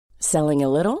Selling a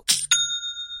little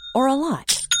or a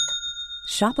lot?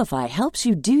 Shopify helps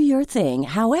you do your thing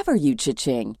however you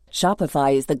cha-ching.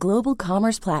 Shopify is the global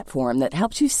commerce platform that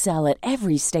helps you sell at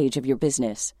every stage of your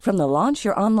business. From the launch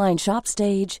your online shop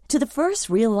stage to the first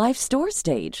real-life store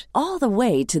stage, all the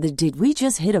way to the did we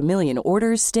just hit a million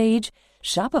orders stage.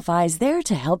 Shopify is there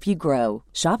to help you grow.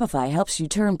 Shopify helps you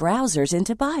turn browsers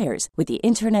into buyers with the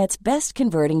internet's best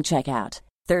converting checkout.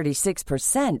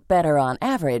 36% better on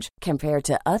average compared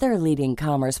to other leading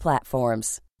commerce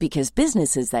platforms. Because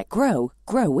businesses that grow,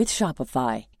 grow with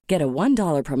Shopify. Get a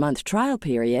 $1 per month trial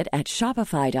period at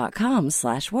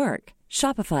shopify.com/work.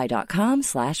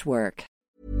 Shopify.com/work.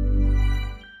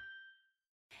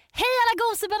 Hej alla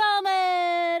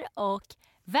gosebananer! Och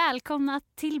välkomna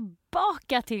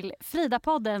tillbaka till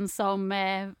Frida-podden som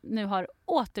nu har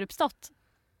återuppstått.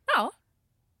 Ja,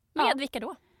 med Ja. vilka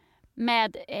då?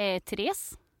 Med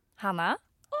Therese. Hanna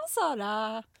och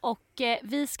Sara. Och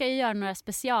vi ska ju göra några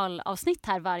specialavsnitt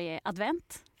här varje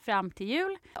advent fram till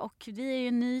jul. Och vi är ju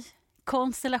en ny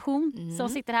konstellation som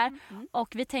sitter här.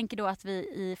 Och vi tänker då att vi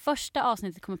i första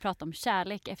avsnittet kommer prata om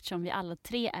kärlek eftersom vi alla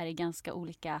tre är i ganska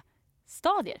olika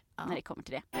stadier när det kommer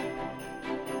till det.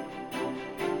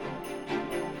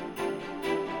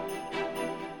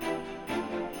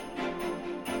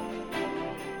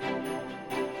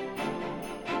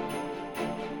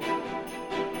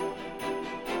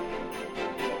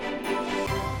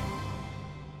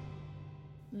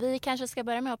 Vi kanske ska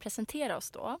börja med att presentera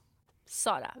oss då.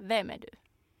 Sara, vem är du?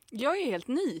 Jag är helt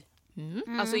ny.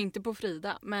 Alltså inte på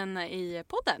Frida, men i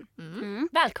podden.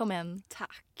 Välkommen.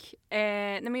 Tack.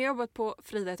 Nej, men jag har jobbat på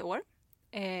Frida ett år.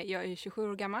 Jag är 27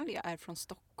 år gammal. Jag är från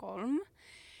Stockholm.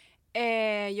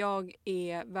 Jag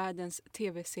är världens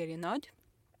tv-serienörd.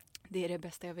 Det är det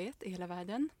bästa jag vet i hela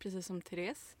världen. Precis som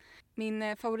Therese.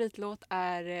 Min favoritlåt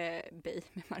är Bay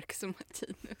med Marcus och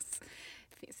Martinus.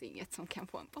 Det finns inget som kan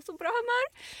få en på så bra humör.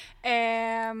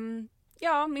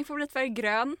 Ja, min favoritfärg är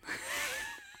grön.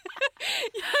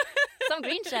 Som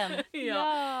Grinchen.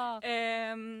 Ja.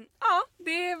 Ja,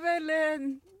 det är väl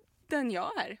den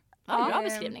jag är. Ja, bra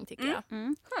beskrivning tycker jag.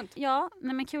 Skönt. Ja,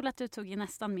 nej men kul att du tog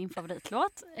nästan min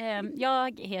favoritlåt.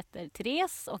 Jag heter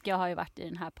Therese och jag har ju varit i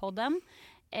den här podden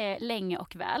länge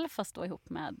och väl. Fast då ihop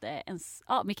med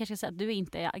vi kanske ska säga att du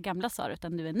inte är gamla Sara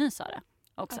utan du är ny Sara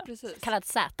också. Ja, precis. Kallad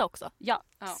Z också. Ja,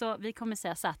 Ja. så vi kommer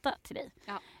säga Z till dig.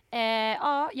 Ja.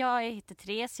 Jag heter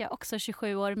Therese, jag är också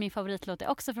 27 år. Min favoritlåt är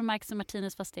också från Marcus och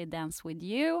Martinus fast det är Dance With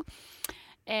You.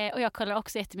 Och jag kollar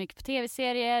också jättemycket på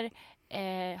tv-serier.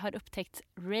 Har upptäckt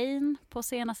Rain på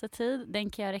senaste tid. Den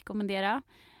kan jag rekommendera.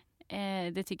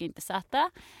 Det tycker inte Z.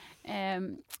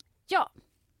 Ja.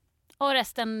 Och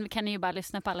resten kan ni ju bara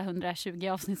lyssna på alla 120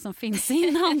 avsnitt som finns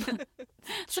innan.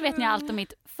 Så vet ni allt om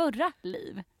mitt förra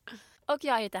liv. Och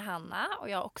jag heter Hanna och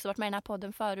jag har också varit med i den här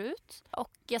podden förut.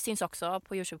 Och jag syns också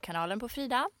på YouTube-kanalen på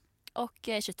Frida. Och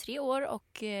jag är 23 år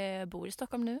och bor i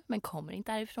Stockholm nu men kommer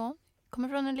inte härifrån. Kommer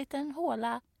från en liten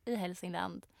håla i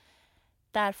Hälsingland.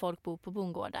 Där folk bor på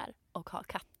bondgårdar och har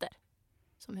katter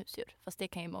som husdjur. Fast det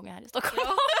kan ju många här i Stockholm.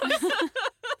 Ja.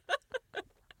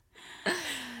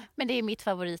 Men det är mitt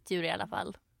favoritdjur i alla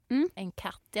fall. En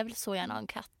katt. Jag vill så gärna ha en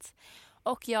katt.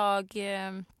 Och jag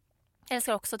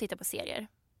älskar också att titta på serier.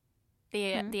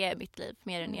 Det är mitt liv,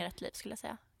 mer än ert liv skulle jag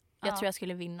säga. Jag tror jag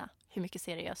skulle vinna hur mycket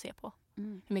serier jag ser på.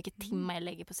 Hur mycket timmar jag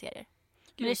lägger på serier.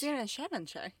 Du ser en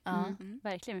challenge här.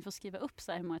 Verkligen, vi får skriva upp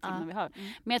så här hur många timmar vi har.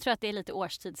 Men jag tror att det är lite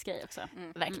årstidsgrej också.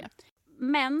 Verkligen.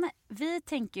 Men vi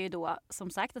tänker ju då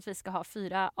som sagt att vi ska ha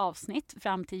 4 avsnitt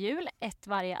fram till jul. 1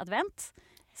 varje advent.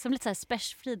 Som lite så här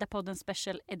Frida-podden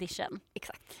special edition.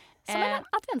 Exakt. Som en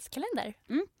adventskalender.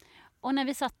 Och när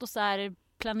vi satt och så här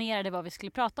planerade vad vi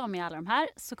skulle prata om i alla de här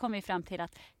så kom vi fram till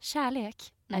att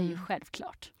kärlek är ju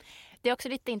självklart. Det är också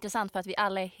lite intressant för att vi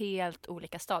alla är helt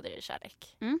olika stadier i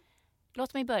kärlek.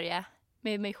 Låt mig börja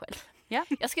med mig själv. Ja.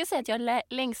 Jag skulle säga att jag är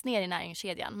längst ner i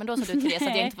näringskedjan. Men då sa du Therese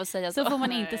att jag inte får säga så. Så får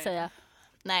man inte säga.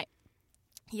 Nej.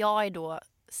 Jag är då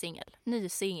singel. Ny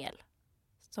singel.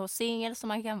 Så singel som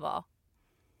man kan vara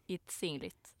i ett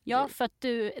singligt Ja, liv. för att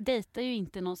du dejtar ju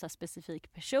inte någon så här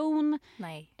specifik person.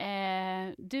 Nej.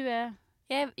 Du är...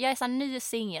 Jag är så ny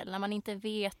singel när man inte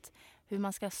vet hur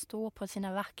man ska stå på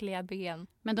sina vackliga ben.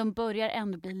 Men de börjar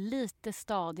ändå bli lite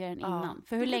stadigare än innan.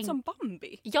 För hur Lite länge... som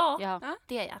Bambi. Ja,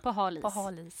 det är jag. På halis. På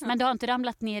halis. Men du har inte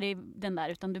ramlat ner i den där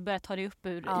utan du börjar ta dig upp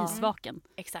ur isvaken.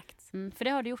 Exakt. För det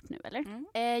har du gjort nu, eller?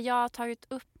 Jag har tagit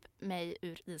upp mig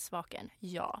ur isvaken,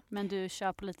 ja. Men du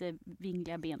kör på lite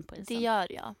vingliga ben på isen. Det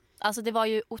gör jag. Alltså det var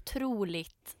ju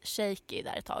otroligt shaky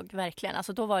där ett tag, verkligen.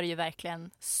 Alltså då var det ju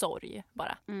verkligen sorg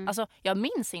bara. Alltså jag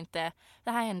minns inte,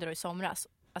 det här hände då i somras.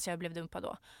 Alltså jag blev dumpad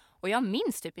då. Och jag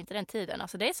minns typ inte den tiden.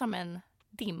 Alltså det är som en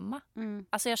dimma.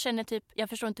 Alltså jag känner typ, jag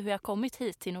förstår inte hur jag kommit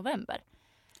hit till november.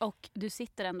 Och du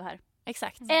sitter ändå här.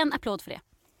 Exakt. En applåd för det.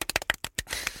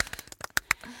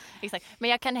 Exakt. Men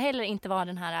jag kan heller inte vara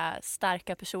den här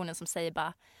starka personen som säger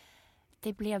bara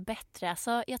det blev bättre.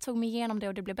 Alltså jag tog mig igenom det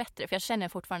och det blev bättre. För jag känner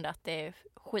fortfarande att det är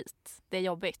skit. Det är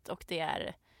jobbigt och det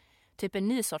är typ en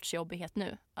ny sorts jobbighet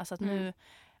nu. Alltså att nu,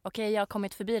 okej, jag har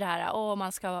kommit förbi det här.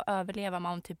 Man ska överleva,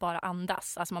 man typ bara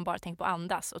andas. Alltså man bara tänker på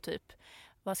andas och typ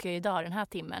vad ska jag göra idag den här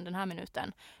timmen, den här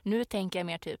minuten. Nu tänker jag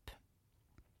mer typ,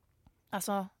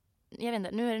 alltså jag vet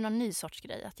inte, nu är det någon ny sorts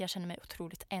grej. Att jag känner mig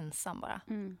otroligt ensam bara.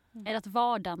 Är det att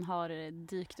vardagen har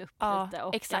dykt upp lite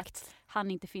och att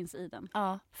han inte finns i den?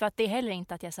 Ja, för att det är heller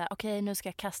inte att jag säger okej, nu ska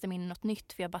jag kasta mig in i något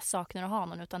nytt för jag bara saknar att ha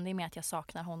någon. Utan det är mer att jag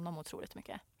saknar honom otroligt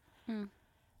mycket.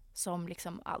 Som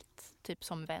liksom allt, typ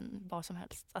som vän, vad som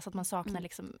helst. Alltså att man saknar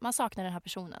liksom, man saknar den här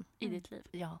personen. I ditt liv?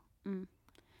 Ja.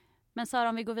 Men Sara,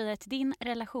 om vi går vidare till din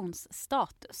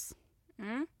relationsstatus.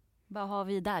 Vad har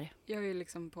vi där? Jag är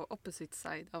liksom på opposite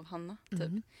side av Hanna,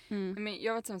 typ. Men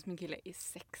jag har varit tillsammans med min kille i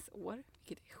 6 år,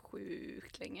 vilket är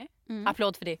sjukt länge.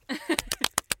 Applåd för det.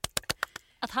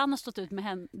 Att han har stått ut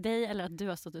med dig eller att du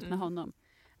har stått ut med honom?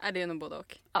 Det är nog både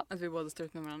och. Ja. Att vi båda står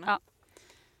ut med varandra.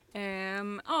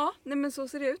 Nej men så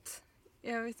ser det ut.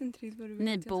 Jag vet inte riktigt vad du vill.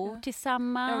 Ni bor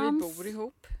tillsammans? Ja, vi bor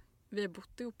ihop. Vi har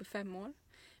bott ihop i 5 år.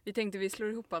 Vi tänkte vi slår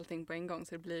ihop allting på en gång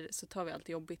så tar vi allt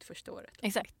jobbigt första året.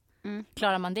 Exakt.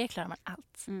 Klarar man det klarar man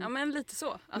allt. Ja men lite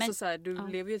så. Alltså så här, du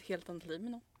lever ju ett helt annat liv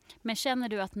med någon. Men känner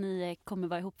du att ni kommer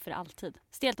vara ihop för alltid?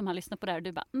 Stelt om han lyssnar på det här och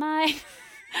du bara, nej.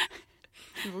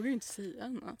 Du vågar ju inte säga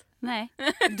annat. Nej,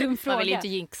 dum fråga. Man vill ju inte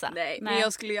jinxa. Nej, men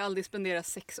jag skulle ju aldrig spendera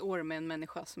 6 år med en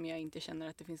människa som jag inte känner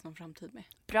att det finns någon framtid med.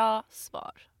 Bra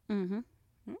svar. Mhm.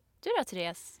 Du då,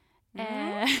 Therese?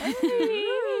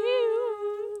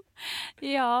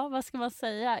 Ja, vad ska man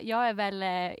säga? Jag är väl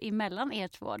emellan er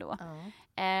två då.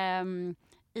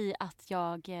 I att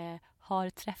jag har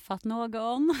träffat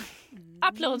någon.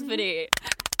 Applåd för det.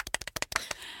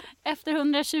 Efter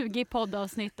 120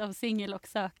 poddavsnitt av Singel och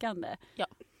sökande.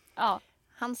 Ja.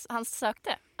 Han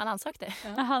sökte. Han ansökte. Ja,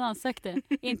 han ansökte.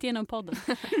 Inte genom podden.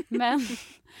 Men,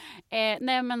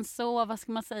 nej men så, vad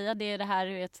ska man säga? Det är det här,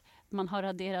 du vet, man har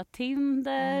raderat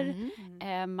Tinder.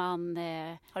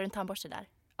 Har du en tandborste där?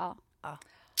 Ja.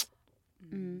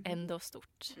 Ändå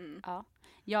stort. Ja.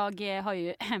 Jag har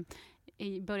ju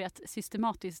börjat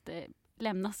systematiskt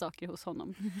lämna saker hos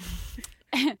honom.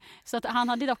 Så att han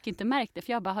hade dock inte märkt det.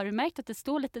 För jag bara, har du märkt att det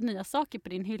står lite nya saker på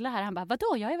din hylla här? Han bara,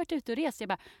 vadå? Jag har ju varit ute och rest. Jag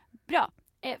bara, bra.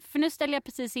 För nu ställer jag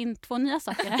precis in 2 nya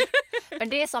saker här. Men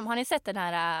det är som, har ni sett den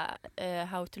här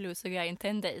How to lose a guy in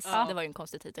 10 days? Ja. Det var ju en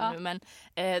konstig titel nu. Men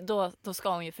då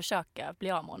ska hon ju försöka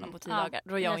bli av med honom på 10 dagar.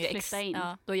 Då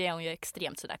ger hon ju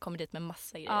extremt sådär. Kommer dit med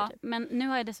massa grejer. Typ. Men nu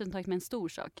har jag dessutom tagit med en stor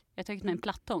sak. Jag har tagit med en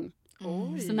plattång.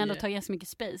 Som ändå tar ganska mycket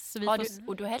space. Så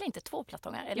och du har heller inte 2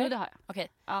 plattångar? Eller? Jo, det har jag.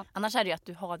 Okej. Ja. Annars är det ju att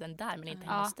du har den där men inte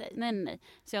hemma hos dig. Nej.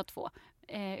 Så jag har 2.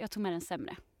 Jag tog med den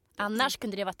sämre. Annars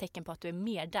kunde det vara ett tecken på att du är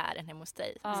mer där än hemma hos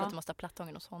dig. Så att du måste ha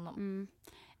plattången hos honom.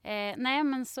 Nej,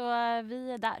 men så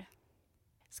vi är där.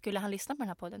 Skulle han lyssna på den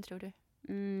här podden, tror du?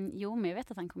 Jo, men jag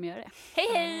vet att han kommer göra det.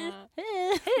 Hej!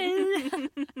 Hej!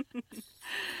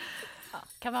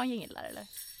 Kan vi ha en jingle där, eller?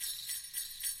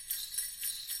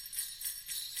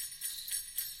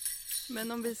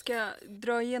 Men om vi ska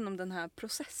dra igenom den här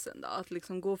processen då. Att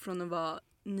liksom gå från att vara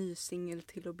ny singel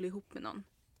till att bli ihop med någon.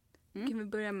 Kan vi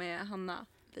börja med Hanna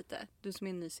lite? Du som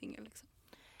är en ny singel liksom.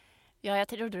 Ja, jag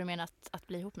trodde du menade att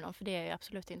bli ihop med någon. För det är jag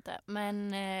absolut inte.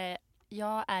 Men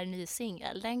jag är ny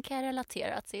singel. Den kan jag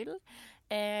relatera till.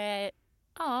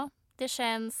 Ja, det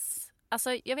känns...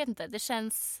 Alltså, jag vet inte. Det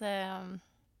känns...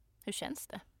 hur känns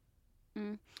det?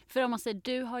 För om man säger,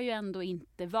 du har ju ändå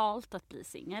inte valt att bli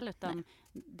singel. Utan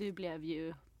du blev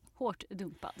ju hårt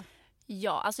dumpad.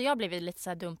 Ja, alltså jag blev lite så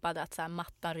här dumpad att så här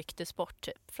mattan rycktes bort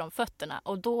typ från fötterna.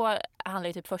 Och då handlar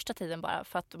det typ första tiden bara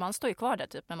för att man står ju kvar där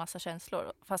typ med massa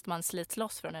känslor. Fast man slits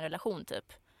loss från en relation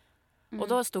typ. Och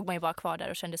då stod man ju bara kvar där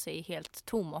och kände sig helt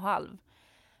tom och halv.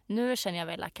 Nu känner jag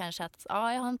väl kanske att jag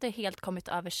har inte helt kommit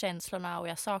över känslorna och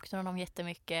jag saknar honom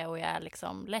jättemycket och jag är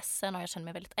liksom ledsen och jag känner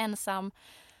mig väldigt ensam.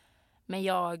 Men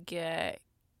jag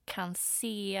kan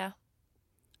se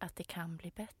att det kan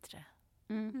bli bättre.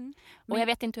 Och jag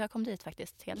vet inte hur jag kom dit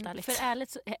faktiskt, helt ärligt.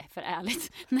 För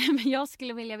ärligt. Nej, men jag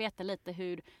skulle vilja veta lite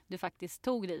hur du faktiskt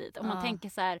tog dig dit. Om man tänker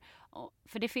så här,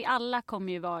 för alla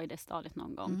kommer ju vara i det stadiet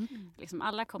någon gång. Liksom,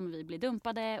 alla kommer vi bli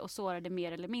dumpade och sårade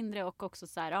mer eller mindre. Och också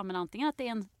så här, men antingen att det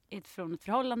är från ett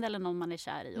förhållande eller någon man är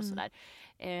kär i och sådär.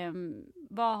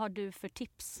 Vad har du för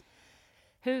tips?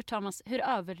 Hur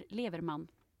överlever man?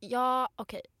 Ja,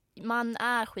 okej. Man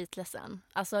är skitledsen.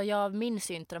 Alltså jag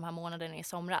minns ju inte de här månaderna i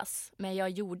somras. Men jag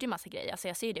gjorde ju massa grejer. Alltså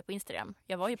jag ser ju det på Instagram.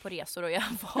 Jag var ju på resor och jag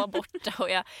var borta och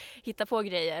jag hittade på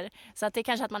grejer. Så att det är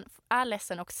kanske att man är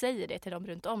ledsen och säger det till dem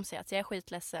runt om sig. Att jag är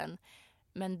skitledsen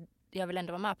men jag vill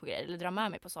ändå vara med på grejer. Eller dra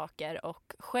med mig på saker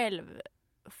och själv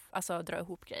alltså dra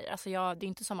ihop grejer. Alltså det är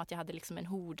inte som att jag hade liksom en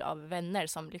hord av vänner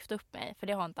som lyfte upp mig. För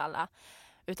det har inte alla.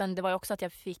 Utan det var ju också att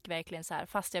jag fick verkligen så här,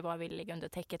 fast jag bara ville ligga under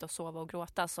täcket och sova och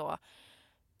gråta så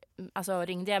alltså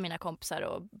ringde jag mina kompisar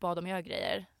och bad dem göra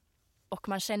grejer. Och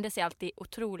man kände sig alltid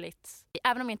otroligt,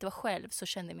 även om jag inte var själv så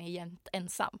kände jag mig jämt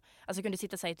ensam. Alltså jag kunde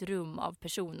sitta så här i ett rum av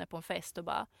personer på en fest och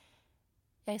bara,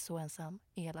 jag är så ensam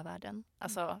i hela världen.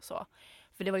 Alltså så.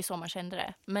 För det var ju så man kände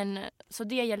det. Men så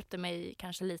det hjälpte mig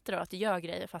kanske lite då att göra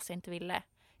grejer fast jag inte ville.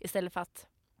 Istället för att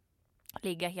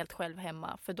ligga helt själv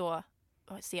hemma. För då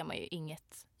ser man ju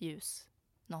inget ljus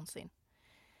någonsin.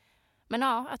 Men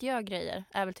ja, att göra grejer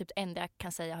är väl typ det enda jag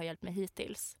kan säga har hjälpt mig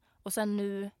hittills. Och sen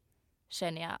nu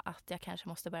känner jag att jag kanske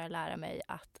måste börja lära mig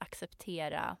att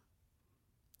acceptera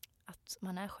att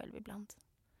man är själv ibland.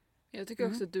 Jag tycker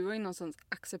också att du har ju någonstans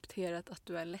accepterat att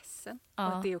du är ledsen. Ja.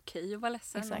 Och att det är okej att vara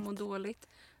ledsen Exakt. och må dåligt.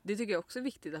 Det tycker jag också är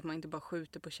viktigt att man inte bara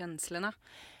skjuter på känslorna.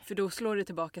 För då slår det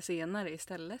tillbaka senare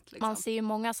istället. Liksom. Man ser ju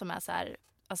många som är så här,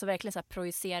 alltså verkligen så här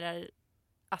projicerar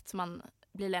att man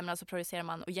blir lämnad så projicerar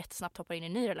man och jättesnabbt hoppar in i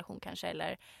en ny relation kanske.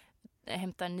 Eller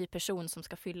hämtar en ny person som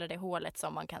ska fylla det hålet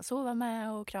som man kan sova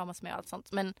med och kramas med och allt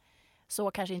sånt. Men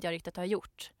så kanske inte jag riktigt har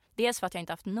gjort. Dels för att jag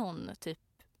inte haft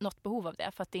något behov av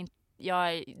det. För att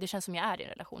det känns som jag är i en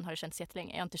relation, har det känts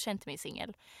jättelänge. Jag har inte känt mig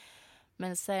singel.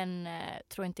 Men sen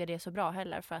tror inte jag det är så bra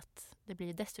heller för att det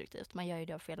blir destruktivt. Man gör ju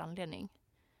det av fel anledning.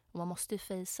 Och man måste ju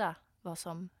fejsa vad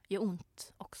som gör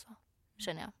ont också,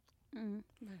 känner jag. Mm.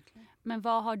 Verkligen. Men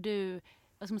vad har du,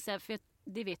 vad ska man säga, för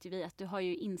det vet ju vi att du har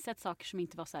ju insett saker som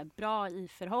inte var så här bra i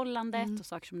förhållandet och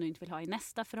saker som du inte vill ha i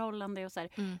nästa förhållande och så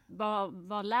här.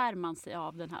 Vad lär man sig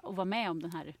av den här och vara med om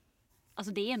den här,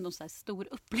 alltså det är ändå så här stor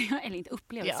upplevelse, eller inte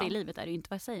upplevelse i livet är det ju inte,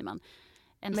 vad säger man?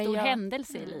 En stor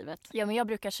händelse i livet. Ja, men jag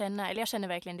brukar känna, eller jag känner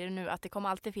verkligen det nu, att det kommer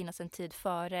alltid finnas en tid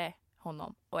före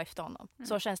honom och efter honom.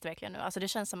 Så känns det verkligen nu. Alltså det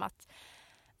känns som att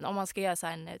om man ska göra så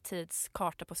här en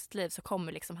tidskarta på sitt liv så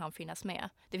kommer liksom han finnas med.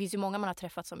 Det finns ju många man har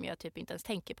träffat som jag typ inte ens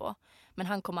tänker på. Men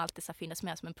han kommer alltid så här finnas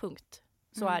med som en punkt.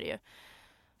 Så är det ju.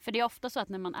 För det är ofta så att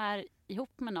när man är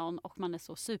ihop med någon och man är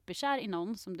så superkär i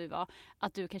någon som du var,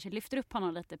 att du kanske lyfter upp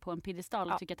honom lite på en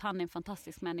piedestal och tycker att han är en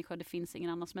fantastisk människa och det finns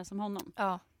ingen annan som är som honom.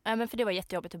 Ja, men för det var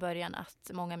jättejobbigt i början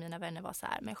att många av mina vänner var så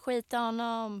här, men skit i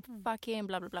honom, fuck him,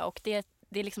 bla bla bla. Och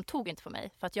det liksom tog inte på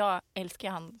mig. För att jag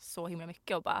älskar han så himla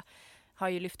mycket och bara har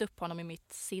ju lyft upp honom i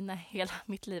mitt sinne hela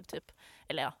mitt liv typ.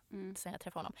 Eller ja, sen jag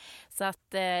träffade honom. Så att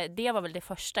det var väl det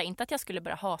första. Inte att jag skulle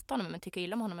börja hata honom men tycka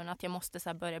illa om honom. Men att jag måste så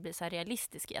här börja bli så här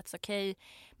realistisk i att okej,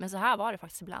 men så här var det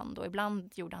faktiskt ibland. Och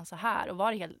ibland gjorde han så här. Och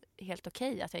var det helt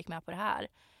okej att jag gick med på det här.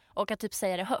 Och att typ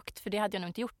säga det högt. För det hade jag nog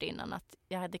inte gjort innan. Att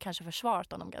jag hade kanske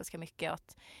försvarat honom ganska mycket. Och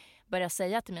att börja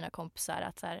säga till mina kompisar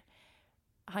att så här,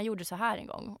 han gjorde så här en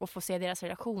gång. Och få se deras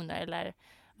relationer eller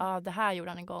ja, det här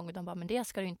gjorde han en gång och de bara, men det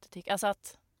ska du inte tycka. Alltså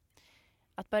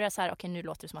att börja så här, okej, nu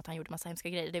låter det som att han gjorde massa hemska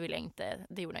grejer, det vill jag inte,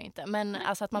 det gjorde han inte. Men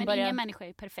alltså att man börjar... ingen människa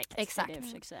är perfekt. Exakt. Det jag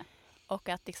försöker säga. Och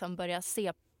att liksom börja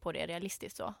se på det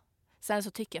realistiskt så. Sen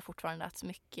så tycker jag fortfarande att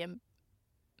mycket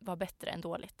var bättre än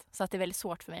dåligt. Så att det är väldigt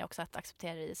svårt för mig också att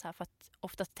acceptera det så här, för att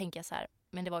oftast tänker jag så här,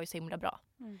 men det var ju så himla bra.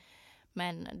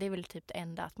 Men det är väl typ det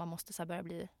enda att man måste så här börja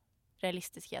bli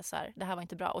realistiska så här, det här var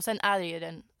inte bra. Och sen är det ju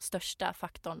den största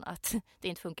faktorn att det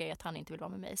inte funkar i att han inte vill vara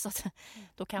med mig. Så att,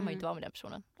 då kan man ju inte vara med den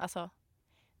personen. Alltså,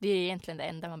 det är egentligen det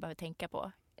enda man behöver tänka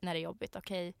på när det är jobbigt.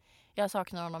 Okej, jag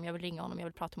saknar honom, jag vill ringa honom, jag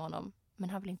vill prata med honom. Men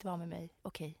han vill inte vara med mig.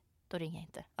 Okej, då ringer jag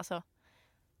inte. Alltså,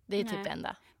 det är typ det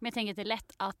enda. Men jag tänker att det är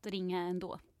lätt att ringa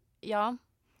ändå. Ja,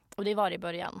 och det var det i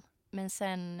början. Men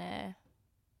sen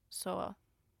så,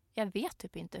 jag vet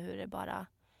typ inte hur det bara...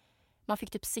 Man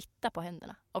fick typ sitta på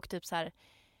händerna. Och typ så här,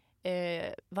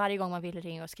 varje gång man ville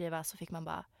ringa och skriva så fick man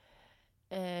bara,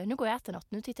 nu går jag och äter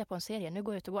något, nu tittar jag på en serie, nu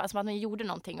går jag ut och går. Alltså man gjorde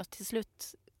någonting och till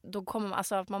slut, då kommer man,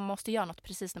 alltså man måste göra något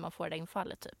precis när man får det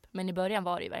infallet typ. Men i början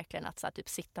var det ju verkligen att så här, typ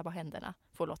sitta på händerna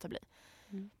för att låta bli.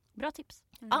 Bra tips.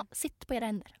 Ja, sitt på era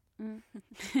händer.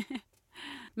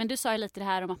 Men du sa ju lite det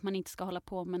här om att man inte ska hålla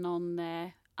på med någon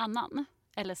annan.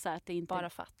 Eller så här, att det inte... Bara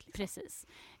fatt. Liksom. Precis.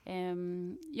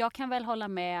 Jag kan väl hålla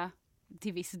med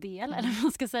till viss del, eller vad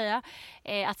man ska säga.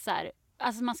 Att så här,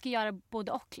 alltså man ska göra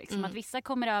både och. Liksom. Att vissa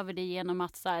kommer över det genom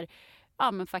att så här,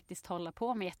 ja, men faktiskt hålla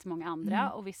på med jättemånga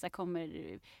andra. Och vissa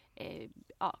kommer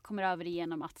över det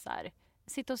genom att så här,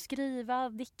 sitta och skriva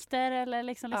dikter eller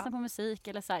liksom lyssna på musik.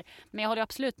 Eller så här. Men jag håller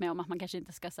absolut med om att man kanske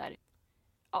inte ska så här,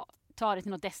 ta det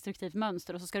till något destruktivt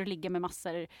mönster och så ska du ligga med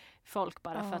massor folk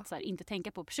bara för att så här, inte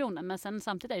tänka på personen. Men sen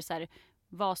samtidigt är det så här,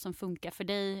 vad som funkar för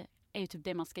dig är ju typ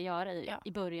det man ska göra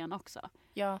i början också.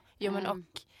 Ja, men och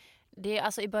det,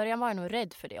 alltså, i början var jag nog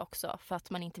rädd för det också. För att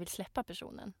man inte vill släppa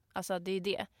personen. Alltså det är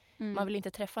det. Man vill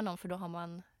inte träffa någon för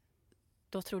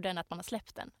då tror den att man har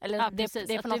släppt den. Eller precis.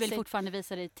 det är att du vill fortfarande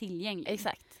visa dig tillgänglig.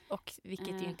 Exakt. Och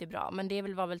vilket ju inte är bra. Men det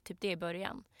var väl typ det i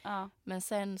början. Men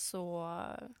sen så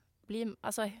blir,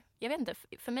 alltså jag vet inte.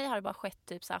 För mig har det bara skett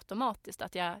typ så automatiskt.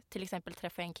 Att jag till exempel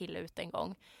träffade en kille ut en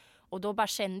gång. Och då bara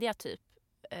kände jag typ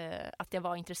att jag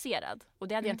var intresserad. Och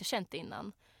det hade jag inte känt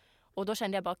innan. Och då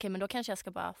kände jag bara, okej, men då kanske jag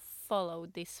ska bara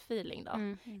follow this feeling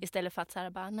då. Istället för att så här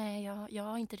bara, nej,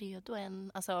 jag är inte redo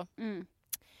än. Alltså,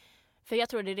 för jag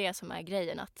tror det är det som är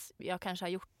grejen. Att jag kanske har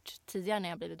gjort tidigare när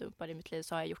jag blivit dumpad i mitt liv,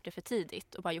 så har jag gjort det för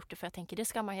tidigt. Och bara gjort det för jag tänker, det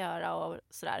ska man göra och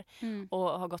sådär.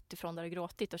 Och har gått ifrån där och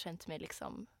gråtit och känt mig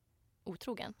liksom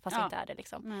otrogen. Fast jag inte är det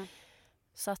liksom.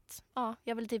 Så att,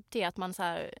 jag vill typ det att man så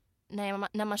här,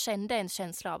 när man kände en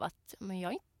känsla av att men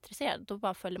jag är intresserad, då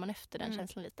bara följer man efter den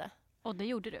känslan lite. Och det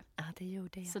gjorde du? Ja, det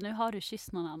gjorde jag. Så nu har du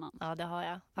kysst någon annan? Ja, det har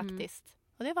jag faktiskt.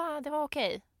 Och det var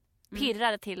okej.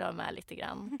 Pirrade till och med lite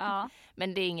grann.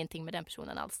 Men det är ingenting med den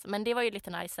personen alls. Men det var ju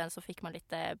lite nice, sen så fick man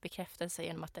lite bekräftelse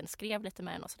genom att den skrev lite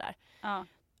med en och sådär.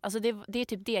 Alltså det är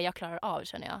typ det jag klarar av,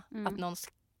 känner jag. Att någon,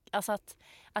 alltså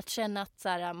att känna att så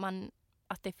här,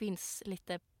 att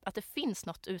det finns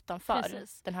något utanför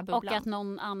den här bubblan. Och att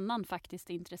någon annan faktiskt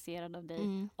är intresserad av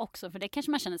dig också. För det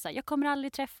kanske man känner så här, jag kommer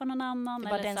aldrig träffa någon annan. Det är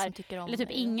bara eller den så här, som tycker om eller typ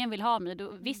mig. ingen vill ha mig.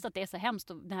 Visst att det är så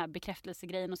hemskt och den här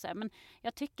bekräftelsegrejen och så här, men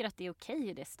jag tycker att det är okej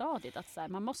i det stadiet. Att så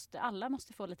här, alla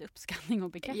måste få lite uppskattning och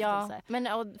bekräftelse. Ja, men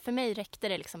och för mig räckte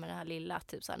det liksom med det här lilla,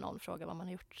 typ så här, någon fråga vad man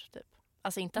har gjort. Typ.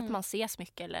 Alltså inte att man ses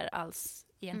mycket eller alls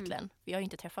egentligen. Jag har ju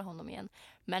inte träffat honom igen.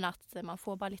 Men att man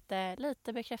får bara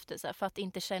lite bekräftelse för att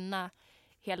inte känna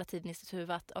hela tiden i sitt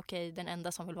huvud att okej, den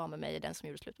enda som vill vara med mig är den som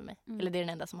gjorde slut med mig. Eller det är den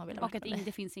enda som har velat vara med mig. Och att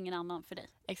det finns ingen annan för dig.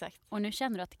 Exakt. Och nu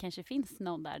känner du att det kanske finns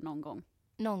någon där någon gång?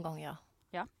 Någon gång, ja.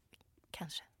 Ja.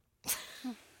 Kanske.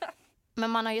 Men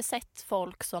man har ju sett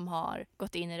folk som har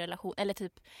gått in i relation, eller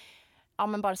typ,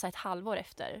 men bara så ett halvår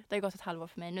efter. Det har gått ett halvår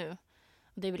för mig nu.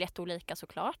 Det är väl jätteolika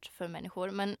såklart för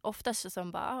människor. Men oftast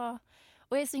som bara,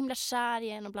 och jag är så himla kär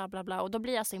igen och bla bla bla. Och då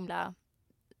blir jag så himla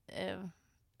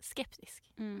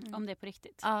skeptisk. Om det är på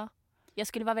riktigt. Ja. Jag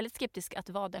skulle vara väldigt skeptisk att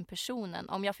vara den personen.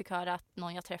 Om jag fick höra att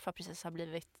någon jag träffar precis har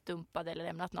blivit dumpad eller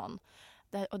lämnat någon.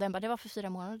 Och den bara, det var för 4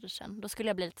 månader sedan. Då skulle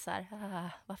jag bli lite så här,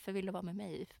 varför vill du vara med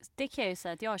mig? Det kan jag ju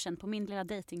säga att jag har känt på min lilla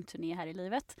datingturné här i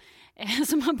livet.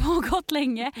 Som har pågått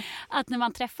länge. Att när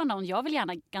man träffar någon, jag vill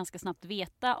gärna ganska snabbt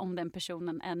veta om den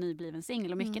personen är nybliven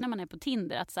singel. Och mycket när man är på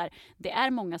Tinder, att så här, det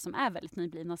är många som är väldigt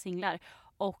nyblivna singlar.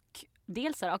 Och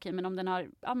dels så här, okej, men om den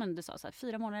har, men du sa så här,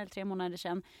 4 månader eller 3 månader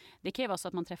sedan. Det kan ju vara så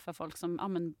att man träffar folk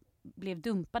som blev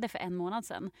dumpade för 1 månad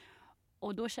sedan.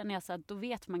 Och då känner jag så att då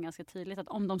vet man ganska tydligt att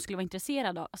om de skulle vara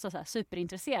intresserade, alltså så här,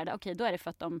 superintresserade, okej, då är det för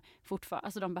att de fortfarande,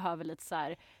 alltså de behöver lite så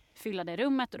här fylla det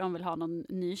rummet och de vill ha någon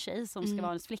ny tjej som ska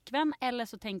vara ens flickvän, eller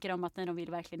så tänker de att nej, de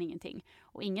vill verkligen ingenting.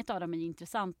 Och inget av dem är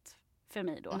intressant för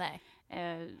mig då. Nej.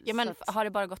 Men har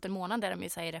det bara gått 1 månad där de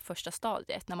säger det första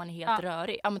stadiet när man är helt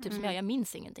rörig. Ja, men typ som jag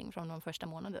minns ingenting från de första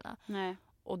månaderna. Nej.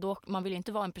 Och då, man vill ju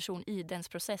inte vara en person i dens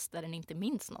process där den inte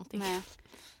minns någonting. Nej.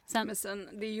 Men sen,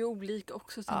 det är ju olika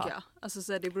också, tänker jag. Alltså,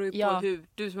 så här, det beror ju på hur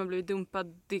du som har blivit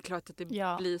dumpad, det är klart att det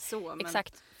blir så. Men...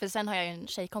 Exakt, för sen har jag ju en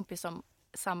tjejkompis som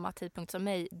samma tidpunkt som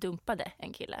mig dumpade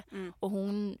en kille. Och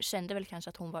hon kände väl kanske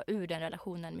att hon var ur den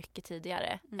relationen mycket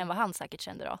tidigare än vad han säkert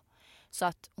kände då. Så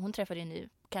att hon träffade en ny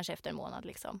kanske efter 1 månad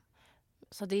liksom.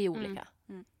 Så det är ju olika.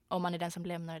 Om man är den som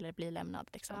lämnar eller blir lämnad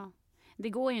liksom. Ja. Det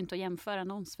går ju inte att jämföra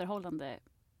någons förhållande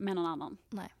med någon annan.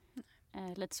 Nej.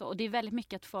 Lite så. Och det är väldigt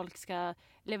mycket att folk ska,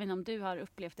 jag vet inte om du har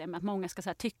upplevt det, men att många ska så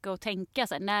här, tycka och tänka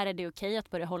så här, när är det okej att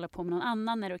börja hålla på med någon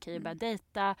annan, när är det okej att börja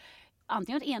dejta,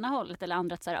 antingen åt ena hållet eller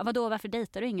andra, att så här, vadå, varför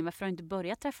dejtar du ingen, varför har du inte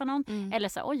börjat träffa någon, eller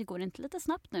så här, oj, går det inte lite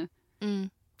snabbt nu?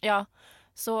 Ja,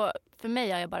 så för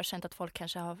mig har jag bara känt att folk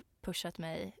kanske har pushat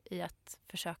mig i att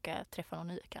försöka träffa någon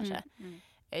ny kanske.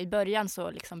 I början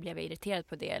så liksom blev jag irriterad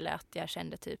på det, eller att jag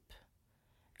kände typ,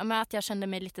 att jag kände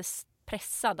mig lite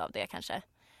pressad av det kanske.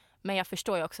 Men jag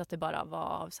förstår ju också att det bara var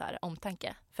av så här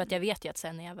omtanke. För att jag vet ju att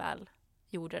sen när jag väl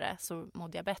gjorde det så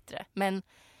mådde jag bättre. Men,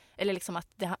 eller liksom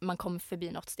att man kom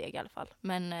förbi något steg i alla fall.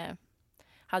 Men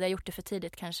hade jag gjort det för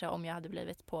tidigt kanske, om jag hade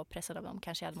blivit påpressad av dem,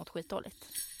 kanske jag hade mått skitdåligt.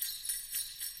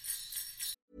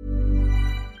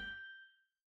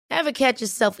 Ever catch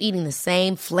yourself eating the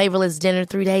same flavorless dinner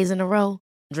 3 days in a row?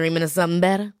 Dreaming of something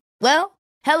better? Well,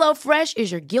 HelloFresh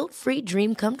is your guilt-free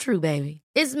dream come true, baby.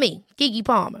 It's me, Keke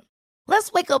Palmer. Let's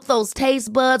wake up those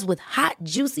taste buds with hot,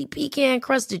 juicy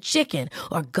pecan-crusted chicken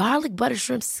or garlic butter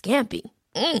shrimp scampi.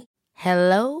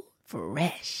 Hello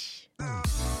Fresh.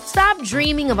 Stop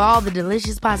dreaming of all the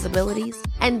delicious possibilities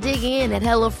and dig in at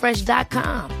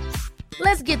HelloFresh.com.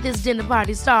 Let's get this dinner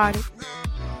party started.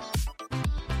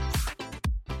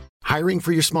 Hiring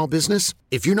for your small business?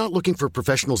 If you're not looking for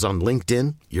professionals on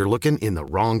LinkedIn, you're looking in the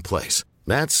wrong place.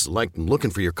 That's like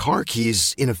looking for your car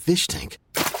keys in a fish tank.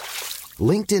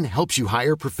 LinkedIn helps you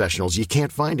hire professionals you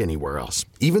can't find anywhere else,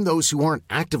 even those who aren't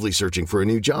actively searching for a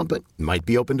new job but might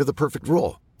be open to the perfect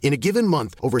role. In a given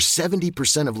month, over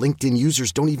 70% of LinkedIn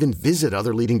users don't even visit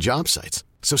other leading job sites.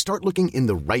 So start looking in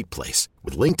the right place.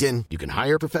 With LinkedIn, you can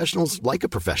hire professionals like a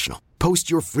professional.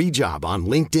 Post your free job on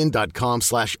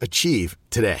linkedin.com/achieve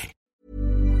today.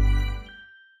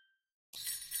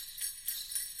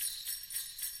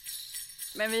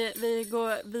 Men vi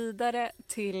går vidare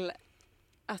till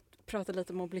att prata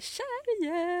lite om att bli kär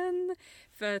igen.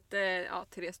 För att, ja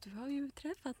Therese, du har ju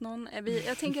träffat någon.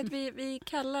 Jag tänker att vi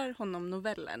kallar honom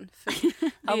Novellen. För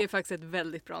det är faktiskt ett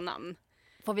väldigt bra namn.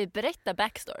 Får vi berätta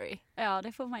backstory? Ja,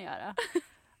 det får man göra.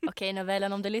 Okej,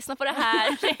 Novellen, om du lyssnar på det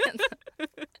här.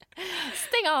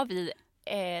 Stäng av i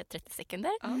 30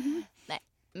 sekunder. Nej.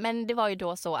 Men det var ju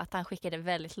då så att han skickade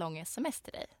väldigt lång sms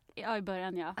till dig. Ja, i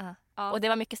början ja. Ja. Och det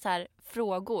var mycket så här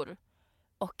frågor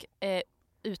och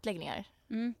utläggningar.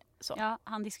 Så. Ja,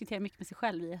 han diskuterar mycket med sig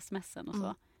själv i sms:en och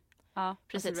så. Ja,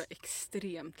 precis. Alltså det var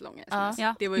extremt långa sms.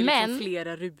 Ja. Det var ju liksom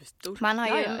flera rutor. Man har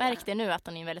ju märkt det nu att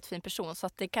han är en väldigt fin person. Så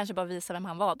att det kanske bara visar vem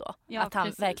han var då. Ja, att han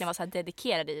precis. verkligen var så här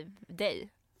dedikerad i dig.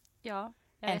 Ja,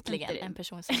 Äntligen en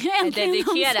person som är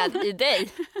dedikerad i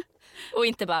dig. Och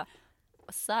inte bara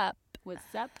what's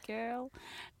up girl?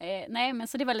 Nej, men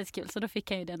så det var lite kul. Så då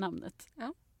fick jag ju det namnet.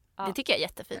 Ja. Det tycker jag är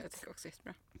jättefint. Jag tycker också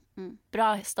jättebra.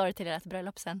 Bra story till ert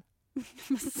bröllop sen.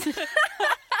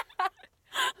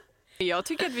 Jag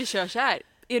tycker att vi kör kär.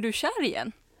 Är du kär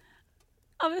igen?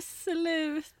 Ja, men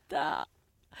sluta.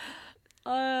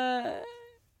 Ja.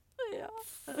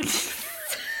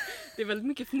 Det är väldigt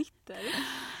mycket fnitter.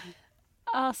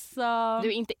 Alltså... Du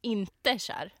är inte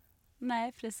kär.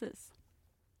 Nej, precis.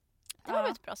 Det var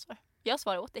ett bra svar. Jag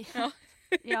svarar åt dig.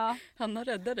 Ja. Hanna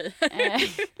räddar dig.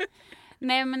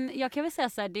 Nej, men jag kan väl säga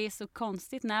så här, det är så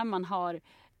konstigt när man har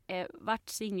varit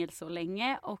singel så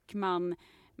länge och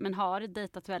man har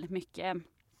dejtat väldigt mycket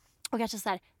och kanske så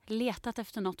här letat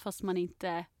efter något fast man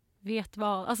inte vet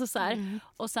vad, alltså så här.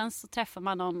 Och sen så träffar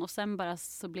man någon och sen bara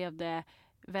så blev det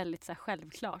väldigt så här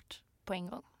självklart. På en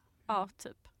gång. Ja,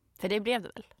 typ. För det blev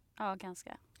det väl? Ja,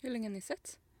 ganska. Hur länge har ni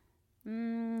sett?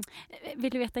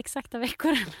 Vill du veta exakta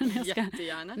veckor?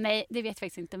 Jättegärna. Nej, det vet jag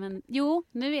faktiskt inte. Men jo,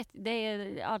 nu vet det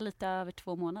är lite över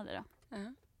 2 månader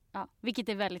då. Ja, vilket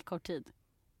är väldigt kort tid.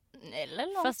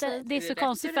 Eller lång Fast tid. det är så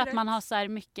konstigt för att man har så här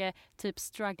mycket typ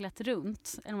strugglat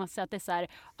runt. Eller man säger att det är så här,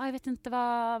 jag vet inte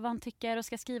vad han tycker och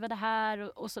ska skriva det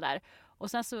här och sådär.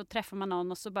 Och sen så träffar man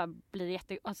någon och så bara blir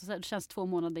det alltså så här, det känns 2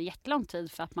 månader jättelång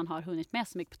tid för att man har hunnit med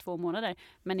så mycket på 2 månader.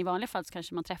 Men i vanliga fall så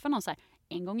kanske man träffar någon så här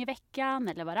 1 gång i veckan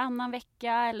eller varannan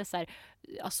vecka eller så här,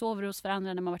 sover hos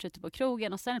varandra när man varit ute på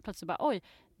krogen och sen plötsligt bara oj,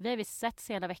 vi har visst setts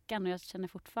hela veckan och jag känner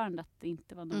fortfarande att det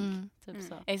inte var nog. Typ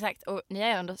så. Exakt, och ni har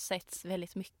ju ändå setts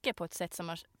väldigt mycket på ett sätt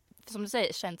som du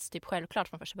säger, känns typ självklart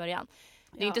från första början.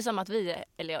 Det är inte som att vi,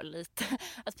 eller jag lite,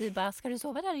 att vi bara, ska du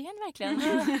sova där igen verkligen?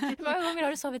 Hur många gånger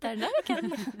har du sovit där den här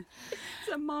veckan?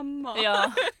 Så mamma.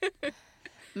 Ja.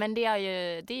 Men det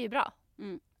är ju bra.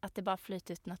 Att det bara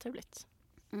flyter ut naturligt.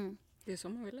 Det är så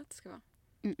man vill att det ska vara.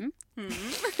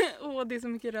 Det är så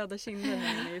mycket röda kinder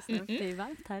här inne just nu. Det är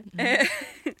varmt här.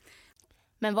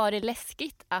 Men var det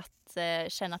läskigt att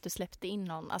känna att du släppte in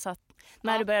någon? Alltså att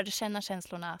när du började känna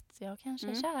känslorna att jag kanske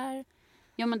är kär.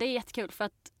 Ja, men det är jättekul för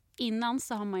att innan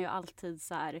så har man ju alltid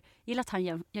så här, gillat att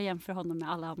jag jämför honom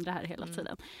med alla andra här hela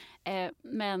tiden.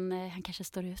 Men han kanske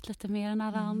står ut lite mer än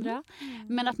alla andra.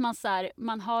 Men att man så här,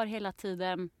 man har hela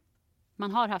tiden,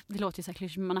 man har haft, det låter ju så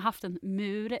klyschigt, men man har haft en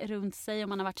mur runt sig och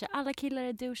man har varit så här, alla killar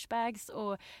är douchebags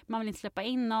och man vill inte släppa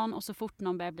in någon och så fort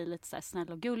någon börjar bli lite så här snäll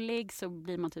och gullig så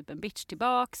blir man typ en bitch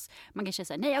tillbaks. Man kanske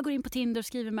säger nej, jag går in på Tinder och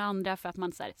skriver med andra för att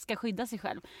man så här, ska skydda sig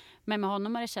själv. Men med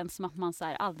honom har det känts som att man så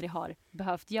här, aldrig har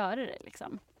behövt göra det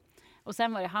liksom. Och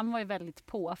sen han var ju väldigt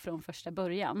på från första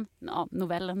början,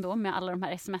 novellen då, med alla de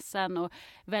här sms'en och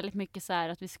väldigt mycket så här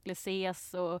att vi skulle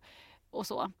ses och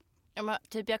så. Ja, men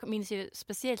typ jag minns ju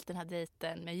speciellt den här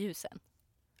dejten med ljusen.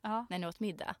 Ja. När ni åt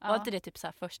middag. Ja. Var inte det typ så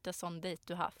här första sån dejt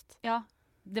du haft? Ja,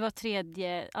 det var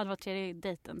tredje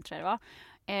dejten tror jag det var.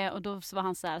 Och då så var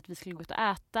han så här att vi skulle gå ut och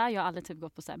äta. Jag har aldrig typ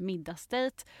gått på så här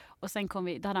middagsdejt. Och sen kom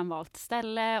vi, då hade han valt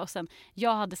ställe. Och sen,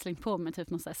 jag hade slängt på mig typ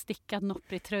någon så här stickad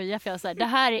nopprig tröja. För jag var så här, det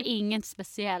här är inget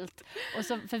speciellt. Och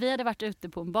så, för vi hade varit ute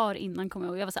på en bar innan, kom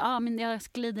jag. Och jag var så här, men jag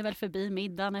glider väl förbi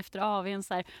middagen efter AW:n.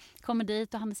 Så här, kommer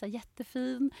dit och han är så här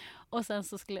jättefin. Och sen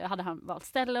så hade han valt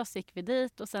ställe och så gick vi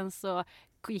dit. Och sen så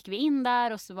gick vi in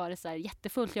där och så var det så här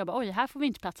jättefullt. Jag bara, oj, här får vi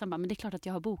inte plats. Han bara, men det är klart att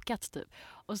jag har bokat typ.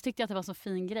 Och så tyckte jag att det var en så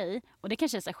fin grej. Och det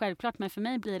kanske är så här självklart, men för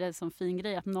mig blir det en sån fin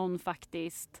grej att någon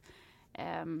faktiskt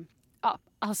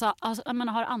alltså man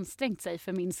har ansträngt sig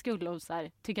för min skull och så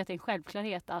här, tycker att det är en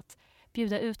självklarhet att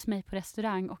bjuda ut mig på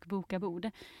restaurang och boka bord.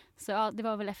 Så ja, det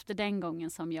var väl efter den gången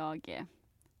som jag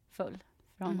föll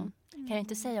för honom. Kan du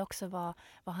inte säga också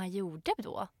vad han gjorde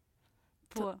då?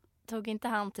 Tog inte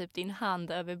han typ din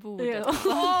hand över bordet?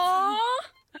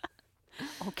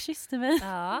 Och kysste mig.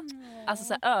 Ja, alltså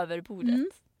så här, över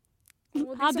bordet.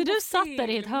 Hade du satt där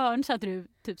i ett hörn så hade du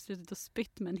typ slutat och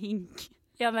spytt med en hink.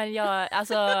 Ja, men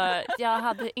jag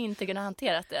hade inte kunnat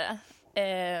hantera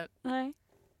det. Nej.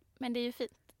 Men det är ju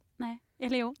fint. Nej,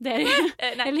 eller jo, det är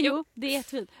det. Nej, eller jo, det är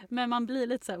jättefint. Men man blir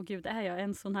lite så här, gud, är jag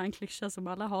en sån här klyscha som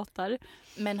alla hatar?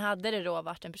 Men hade det då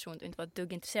varit en person du inte var ett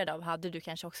dugg intresserad av, hade du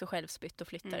kanske också själv spytt och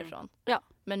flyttat ifrån? Ja,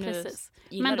 men nu precis.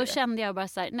 Men då kände jag bara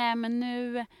så här, nej men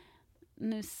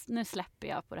nu släpper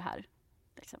jag på det här.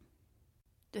 Liksom.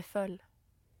 Du föll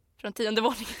från 10:e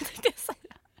våningen, tänkte jag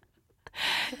säga.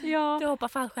 Ja. Du hoppar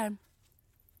fallskärm.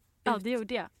 Ja, det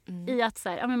gjorde jag. I att så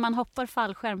här, men man hoppar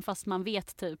fallskärm fast man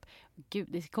vet typ, gud,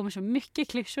 det kommer så mycket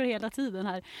klyschor hela tiden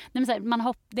här. Nej, men så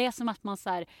här, det är som att man så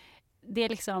här, det är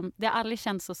liksom, det har aldrig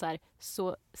känts så här,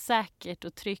 så säkert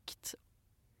och tryggt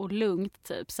och lugnt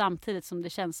typ, samtidigt som det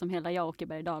känns som hela jag åker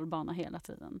berg- och dalbana hela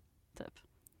tiden typ.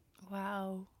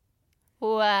 Wow.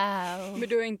 Men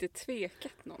du har inte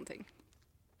tvekat någonting?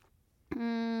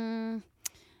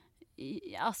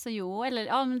 Alltså jo, eller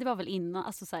ja, men det var väl innan,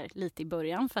 alltså så här, lite i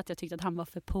början för att jag tyckte att han var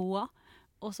för på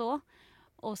och så.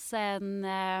 Och sen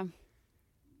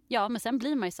men sen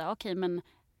blir man ju så här, okej, men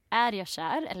är jag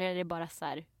kär eller är det bara så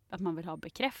här att man vill ha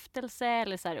bekräftelse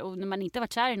eller så här, och när man inte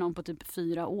varit kär i någon på typ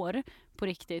 4 år på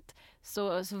riktigt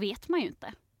så vet man ju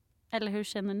inte. Eller hur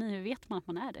känner ni? Hur vet man att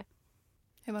man är det?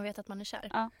 Hur man vet att man är kär?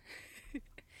 Ja.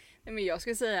 Nej, men jag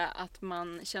skulle säga att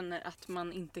man känner att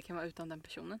man inte kan vara utan den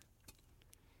personen.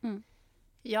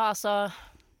 Ja, alltså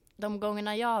de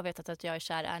gångerna jag har vetat att jag är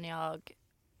kär är när jag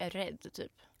är rädd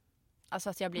typ. Alltså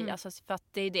att jag blir, alltså, för att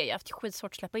det är det, jag har haft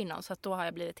skitsvårt att släppa in någon, så att då har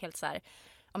jag blivit helt så här,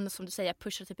 om det, som du säger, jag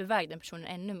pushar typ iväg den personen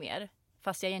ännu mer.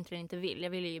 Fast jag egentligen inte vill. Jag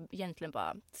vill ju egentligen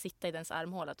bara sitta i dens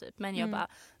armhåla typ. Men jag bara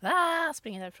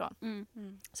springer därifrån.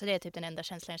 Så det är typ den enda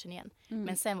känslan jag känner igen.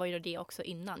 Men sen var ju det också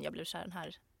innan jag blev kär den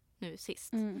här nu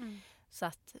sist. Så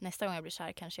att nästa gång jag blir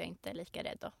kär kanske jag inte är lika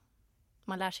rädd då.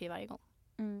 Man lär sig varje gång.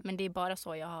 Men det är bara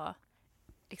så jag har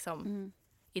liksom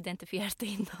identifierat det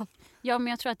innan. Ja,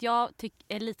 men jag tror att jag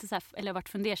är lite så här, eller varit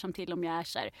fundersam till om jag är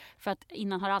kär. För att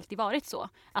innan har det alltid varit så.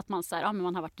 Att man, så här, men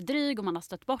man har varit dryg och man har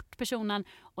stött bort personen.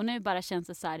 Och nu bara känns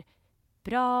det så här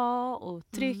bra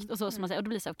och tryggt och så. Som man säger. Och då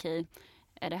blir det så här, okej,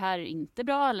 är det här inte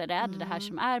bra eller är det här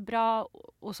som är bra?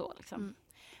 Och så liksom.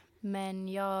 Men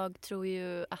jag tror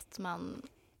ju att man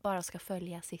bara ska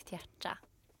följa sitt hjärta.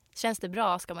 Känns det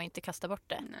bra ska man inte kasta bort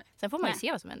det. Nej. Sen får man ju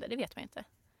se vad som händer, det vet man inte.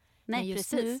 Nej, men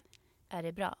just precis. nu är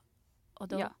det bra. Och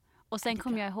då Och sen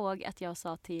kom jag ihåg att jag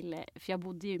sa till, för jag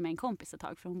bodde ju med en kompis ett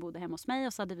tag, för hon bodde hemma hos mig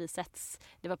och så hade vi setts,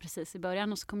 det var precis i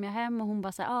början, och så kom jag hem och hon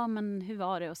bara så här, men hur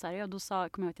var det? Och så här, då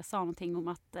kom jag ihåg att jag sa någonting om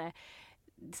att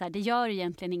så här, det gör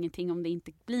egentligen ingenting om det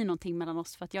inte blir någonting mellan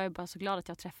oss, för att jag är bara så glad att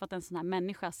jag har träffat en sån här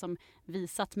människa som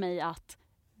visat mig att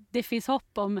det finns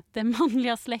hopp om det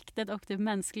manliga släktet och det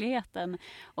mänskligheten.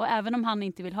 Och även om han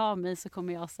inte vill ha mig så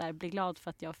kommer jag så här bli glad för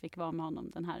att jag fick vara med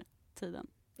honom den här tiden.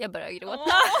 Jag börjar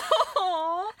gråta.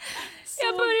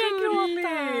 Jag börjar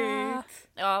gråta.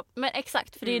 Ja, men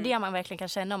exakt. För det är det man verkligen kan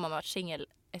känna om man varit singel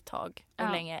ett tag och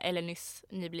Ja. länge, eller nyss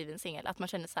nybliven singel. Att man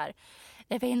känner så här,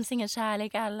 det finns ingen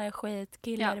kärlek, alla är skit,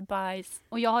 killar är bajs.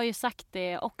 Och jag har ju sagt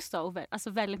det också, och alltså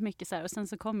väldigt mycket så här, och sen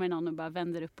så kommer någon och bara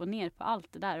vänder upp och ner på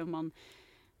allt det där och man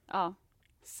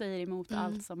säger emot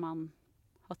allt som man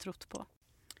har trott på.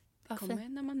 Det kommer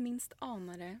när man minst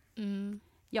anar det.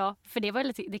 Ja, för det var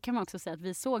lite, det kan man också säga att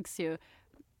vi sågs ju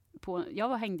på,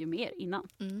 hängde ju med er innan.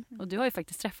 Och du har ju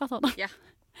faktiskt träffat honom. Ja.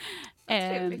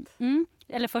 Trevligt.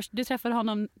 Eller först, du träffade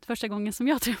honom första gången som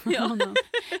jag träffade honom.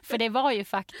 För det var ju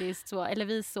faktiskt så, eller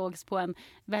vi sågs på en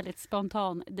väldigt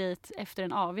spontan dejt efter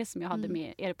en AW som jag hade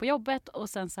med er på jobbet, och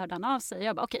sen så hörde han av sig.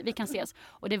 Jag bara okej, vi kan ses.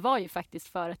 Och det var ju faktiskt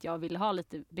för att jag ville ha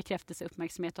lite bekräftelse och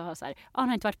uppmärksamhet och ha så här, han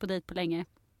har inte varit på dejt på länge.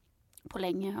 på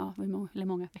länge, ja, hur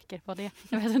många veckor var det?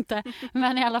 Jag vet inte.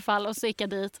 Men i alla fall, och så gick jag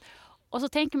dit. Och så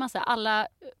tänker man så här, alla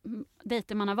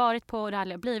dejter man har varit på och det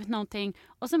har blivit någonting.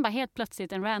 Och sen bara helt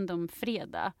plötsligt en random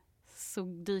fredag så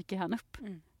dyker han upp.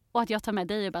 Och att jag tar med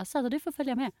dig och bara, Sada, du får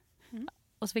följa med.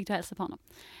 Och så fick du hälsa på honom.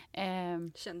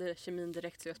 Kände kemin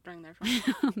direkt så jag sprang därifrån.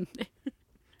 Det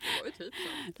var ju typ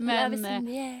så.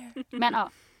 Men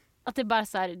ja, att det bara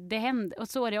så här, det händer. Och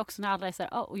så är det också när alla är så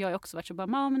här, och jag har också varit så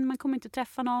bara, men man kommer inte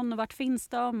träffa någon och vart finns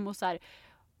de? Och så här.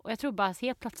 Och jag tror bara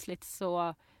helt plötsligt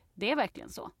så, det är verkligen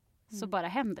så. Så bara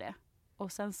händer det.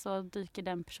 Och sen så dyker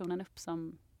den personen upp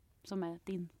som är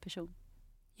din person.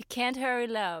 You can't hurry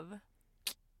love.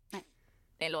 Nej.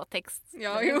 Det är en låttext.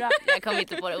 Ja, jo. Jag kom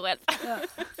inte på det själv.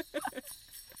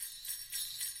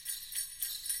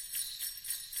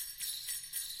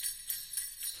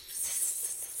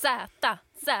 Zäta.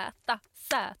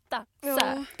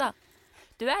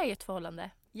 Du är i ett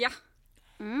förhållande. Ja,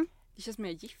 Mm. det känns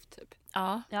mer gift typ.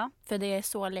 Ja, för det är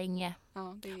så länge.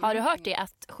 Ja, det är Har du hört det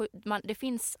att det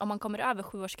finns, om man kommer över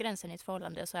 7-årsgränsen i ett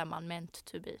förhållande så är man meant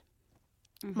to be.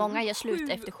 Många gör slut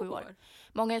efter 7 år.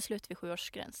 Många gör slut vid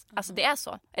 7-årsgräns. Alltså det är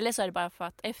så. Eller så är det bara för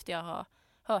att efter jag har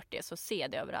hört det så ser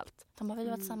det överallt. De har väl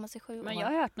varit tillsammans i 7 år. Men jag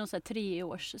har hört någon så här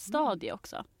 3-årsstadie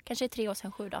också. Kanske 3 år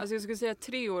sedan 7 då. Alltså jag skulle säga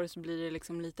 3 år så blir det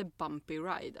liksom lite bumpy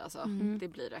ride. Alltså. Det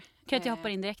blir det. Kan jag hoppa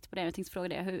in direkt på det? Jag tänkte fråga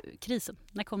det. Krisen.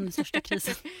 När kom den största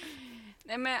krisen?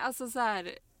 Nej men alltså så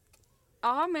här.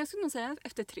 Ja, men jag skulle nog säga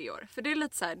efter 3 år. För det är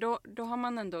lite så här, då har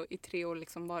man ändå i 3 år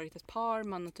liksom varit ett par.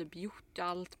 Man har typ gjort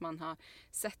allt, man har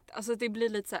sett. Alltså det blir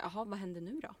lite så här, jaha, vad händer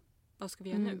nu då? Vad ska vi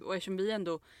göra nu? Och eftersom vi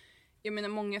ändå, jag menar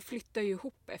många flyttar ju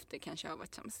ihop efter kanske har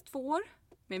varit tillsammans 2 år.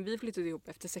 Men vi flyttade ihop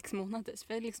efter 6 månader. Så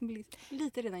vi har liksom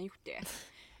lite redan gjort det.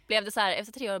 Blev det så här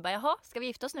efter 3 år bara, jaha, ska vi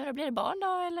gifta oss nu då? Blir det barn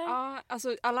då eller? Ja,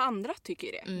 alltså alla andra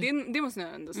tycker det. Det måste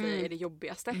jag ändå säga är det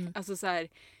jobbigaste. Alltså så här,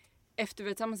 efter vi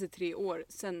har tillsammans i 3 år,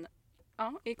 sen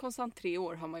i konstant 3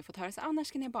 år har man ju fått höra så här, när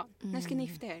ska ni ha barn? När ska ni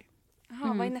gifta er?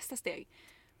 Jaha, vad är nästa steg?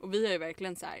 Och vi är ju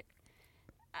verkligen så här,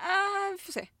 vi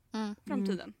får se.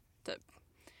 Framtiden, typ.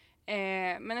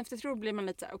 Men efter 3 år blir man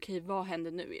lite så här, okej, vad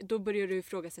händer nu? Då börjar du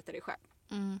ifrågasätta dig själv.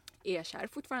 Är jag kär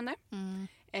fortfarande?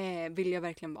 Vill jag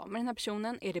verkligen vara med den här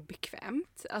personen? Är det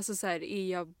bekvämt? Alltså så här, är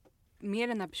jag med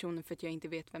den här personen för att jag inte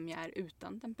vet vem jag är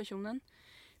utan den personen?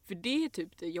 För det är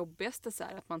typ det jobbigaste så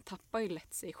här, att man tappar ju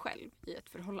lätt sig själv i ett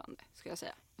förhållande, ska jag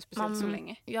säga. Speciellt så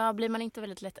länge. Ja, blir man inte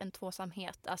väldigt lätt en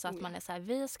tvåsamhet? Alltså att man är så här,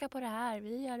 vi ska på det här,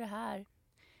 vi gör det här.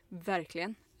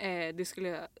 Verkligen, det skulle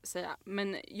jag säga.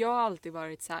 Men jag har alltid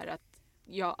varit så här att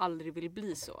jag aldrig vill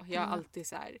bli så. Jag har alltid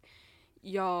så här,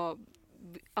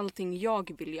 allting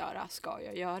jag vill göra ska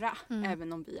jag göra.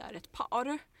 Även om vi är ett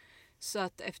par. Så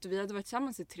att efter vi hade varit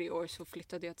tillsammans i 3 år så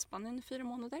flyttade jag till Spanien i 4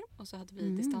 månader. Och så hade vi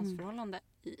distansförhållande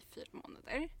i 4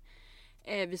 månader.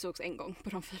 Vi sågs en gång på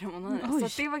de 4 månaderna. Så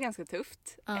att det var ganska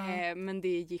tufft. Men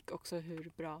det gick också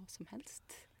hur bra som helst.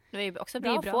 Det är ju också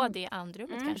bra att få det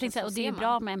andrummet kanske. Och det är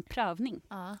bra med en prövning.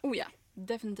 Oh ja,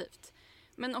 definitivt.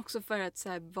 Men också för att så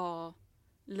här, vara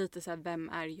lite så här, vem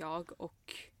är jag?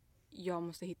 Och jag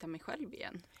måste hitta mig själv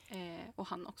igen. Och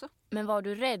han också. Men var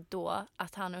du rädd då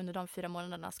att han under de 4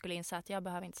 månaderna skulle inse att jag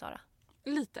behöver inte Sara?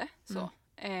 Lite så.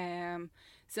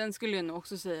 Sen skulle jag nog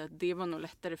också säga att det var nog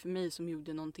lättare för mig som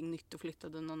gjorde någonting nytt och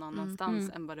flyttade någon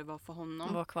annanstans än vad det var för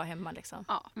honom. Var kvar hemma liksom.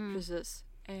 Ja, precis.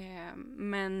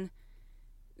 Men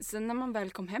sen när man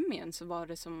väl kom hem igen så var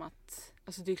det som att,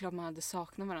 alltså det är klart man hade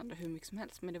saknat varandra hur mycket som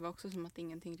helst. Men det var också som att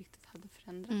ingenting riktigt hade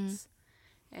förändrats.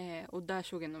 Och där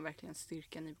såg jag nog verkligen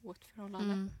styrkan i vårt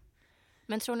förhållande.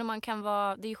 Men tror ni man kan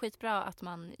vara, det är ju skitbra att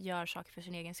man gör saker för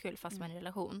sin egen skull fast man är i en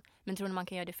relation. Men tror ni man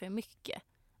kan göra det för mycket?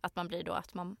 Att man blir då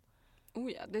att man...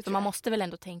 Oh ja, det för man måste väl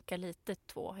ändå tänka lite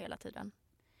 2 hela tiden?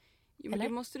 Jo, men det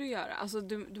måste du göra. Alltså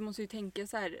du måste ju tänka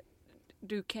så här,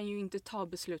 du kan ju inte ta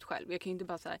beslut själv. Jag kan ju inte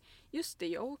bara säga, just det,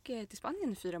 jag åker till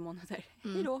Spanien i 4 månader.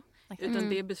 Hejdå. Utan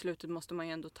det beslutet måste man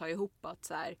ju ändå ta ihop att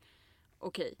så här,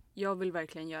 okej, jag vill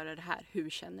verkligen göra det här. Hur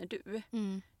känner du?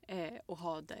 Och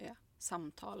ha det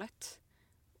samtalet.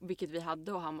 Vilket vi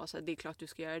hade och han var så här, det är klart du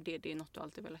ska göra det. Det är något du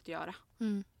alltid velat göra.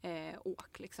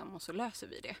 Åk liksom och så löser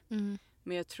vi det.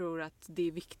 Men jag tror att det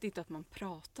är viktigt att man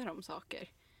pratar om saker.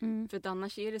 För att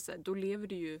annars är det så här, då lever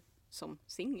du ju som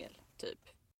singel typ.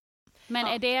 Men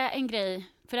är det en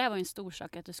grej, för det här var ju en stor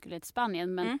sak att du skulle till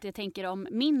Spanien, men jag tänker om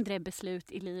mindre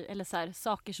beslut i liv, eller så här,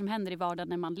 saker som händer i vardagen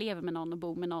när man lever med någon och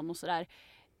bor med någon och sådär.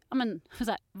 Ja, men så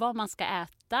här, vad man ska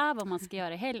äta, vad man ska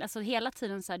göra i helgen. Alltså hela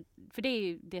tiden så här, för det är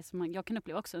ju det som jag kan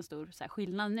uppleva också en stor så här,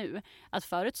 skillnad nu. Att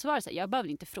förut så var det så här, jag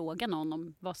behövde inte fråga någon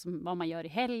om vad man gör i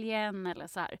helgen eller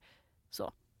så här.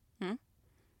 Så.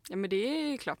 Ja, men det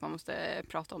är klart man måste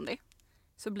prata om det.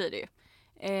 Så blir det ju.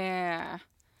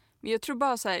 Men jag tror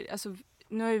bara så här, alltså,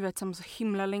 nu har vi varit tillsammans så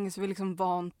himla länge så vi har liksom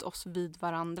vant oss vid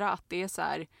varandra. Att det är så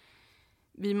här,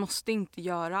 vi måste inte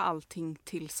göra allting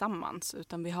tillsammans.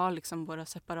 Utan vi har liksom våra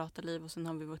separata liv och sen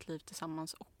har vi vårt liv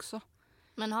tillsammans också.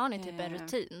 Men har ni typ en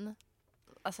rutin?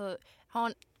 Alltså,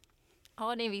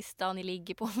 har ni en viss dag ni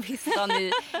ligger på, en viss dag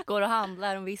ni går och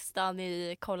handlar, en viss dag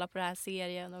ni kollar på den här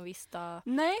serien och en viss dag...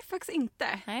 Nej, faktiskt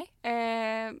inte.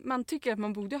 Nej. Man tycker att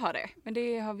man borde ha det, men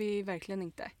det har vi verkligen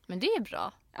inte. Men det är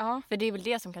bra. Ja. För det är väl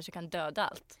det som kanske kan döda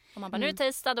allt. Om man bara, nu är det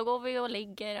tisdag, då går vi och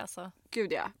ligger. Alltså.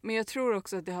 Gud ja. Men jag tror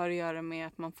också att det har att göra med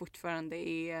att man fortfarande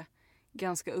är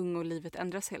ganska ung och livet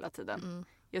ändras hela tiden.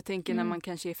 Jag tänker när man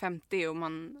kanske är 50 och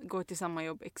man går till samma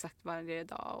jobb exakt varje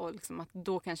dag. Och liksom att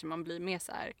då kanske man blir mer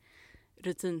så här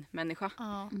rutinmänniska.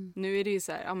 Nu är det ju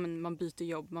så här, ja, men man byter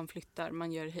jobb, man flyttar,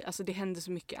 man gör... Alltså det händer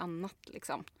så mycket annat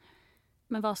liksom.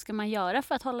 Men vad ska man göra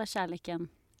för att hålla kärleken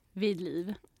vid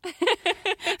liv?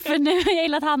 För nu har jag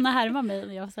gillat Hanna härma mig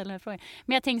när jag ställer den här frågan.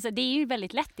 Men jag tänker så här, det är ju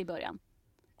väldigt lätt i början.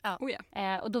 Ja. Oh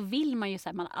ja. Och då vill man ju så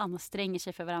här, man anstränger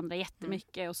sig för varandra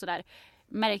jättemycket och sådär.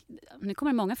 Nu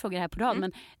kommer det många frågor här på rad,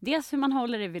 men dels hur man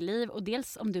håller det vid liv och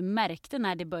dels om du märkte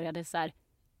när det började så här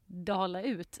dala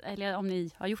ut, eller om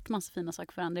ni har gjort massa fina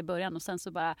saker för varandra i början och sen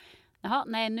så bara, jaha,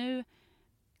 nej nu,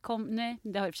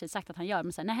 det har jag i och för sig sagt att han gör,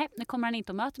 men sen, nej, nu kommer han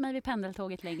inte att möta mig vid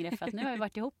pendeltåget längre för att nu har vi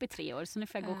varit ihop i 3 år så nu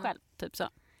får jag gå själv, typ så.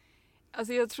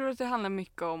 Alltså jag tror att det handlar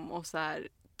mycket om att så här,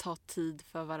 ta tid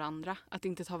för varandra, att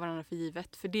inte ta varandra för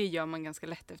givet, för det gör man ganska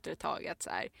lätt efter ett tag, att så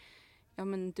här, ja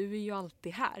men du är ju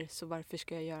alltid här så varför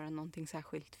ska jag göra någonting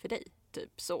särskilt för dig,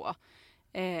 typ så.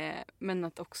 Men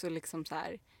att också liksom så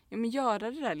här, ja men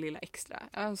göra det där lilla extra.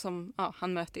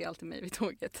 Han möter ju alltid mig vid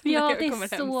tåget. Ja, när det jag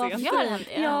kommer är hem så sent. Gör han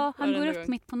det? Ja, han går Varenda upp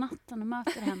gång. mitt på natten och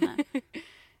möter henne.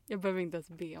 Jag behöver inte ens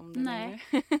be om det Nej.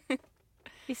 längre.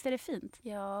 Visst är det fint?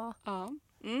 Ja. Ja.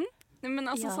 Nej, men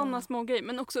alltså sådana små grejer.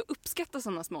 Men också uppskatta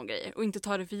sådana små grejer. Och inte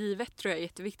ta det för givet tror jag är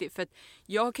jätteviktigt. För att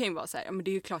jag kan ju vara så här, ja men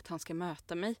det är ju klart han ska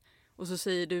möta mig. Och så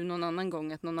säger du någon annan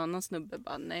gång att någon annan snubbe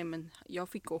bara, nej men jag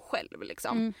fick gå själv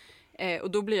liksom.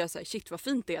 Och då blir jag så här, shit vad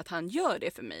fint det är att han gör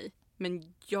det för mig.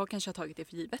 Men jag kanske har tagit det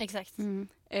för givet. Exakt.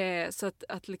 Så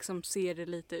att liksom se det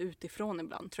lite utifrån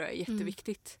ibland tror jag är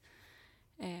jätteviktigt.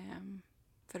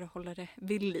 För att hålla det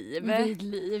vid liv. Vid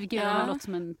liv. Gud, man låter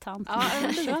som en tant.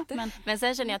 Ja, Men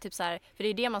sen känner jag typ så här, för det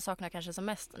är det man saknar kanske som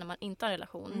mest när man inte har en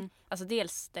relation. Alltså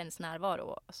dels dens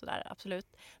närvaro och sådär,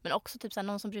 absolut. Men också typ så här,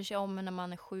 någon som bryr sig om när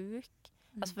man är sjuk.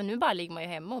 Alltså för nu bara ligger man ju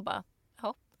hemma och bara,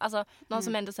 hopp. Alltså någon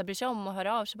som ändå så här bryr sig om och hör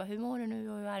av sig bara, hur mår du nu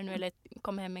och hur är det nu? Eller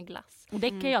kommer hem med glass. Och det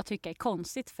kan jag tycka är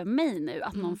konstigt för mig nu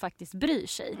att någon faktiskt bryr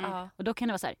sig. Ja. Och då kan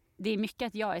det vara så här, det är mycket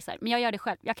att jag är så här, men jag gör det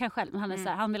själv. Jag kan själv. Men han är så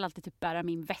här, han vill alltid typ bära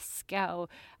min väska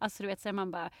och alltså du vet så här,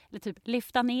 man bara eller typ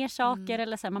lyfta ner saker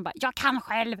eller så här, man bara jag kan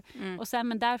själv. Och sen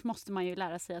men där måste man ju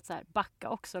lära sig att så här backa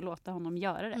också och låta honom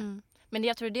göra det. Men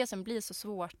jag tror det är det som blir så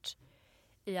svårt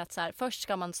i att så här, först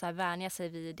ska man så här vänja sig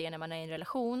vid det när man är i en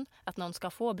relation. Att någon ska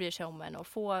få bry sig om en och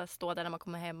få stå där när man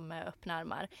kommer hem med öppna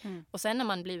armar. Och sen när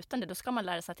man blir utan det, då ska man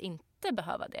lära sig att inte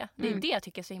behöva det. Det är det jag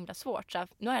tycker är så himla svårt. Så här,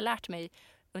 nu har jag lärt mig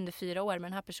under 4 år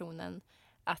med den här personen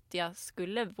att jag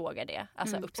skulle våga det.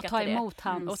 Alltså uppskatta och ta emot det.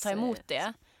 hans, och ta emot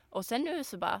det. Och sen nu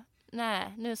så bara,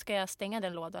 nej, nu ska jag stänga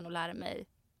den lådan och lära mig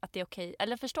att det är okej.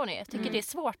 Eller förstår ni? Jag tycker det är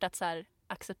svårt att så här,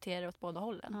 acceptera åt båda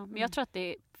hållen. Ja, men jag tror att det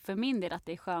är för min del att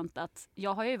det är skönt att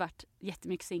jag har ju varit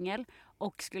jättemycket singel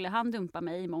och skulle han dumpa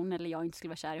mig imorgon eller jag inte skulle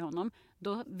vara kär i honom,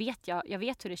 då vet jag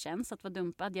vet hur det känns att vara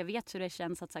dumpad. Jag vet hur det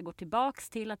känns att så här, gå tillbaks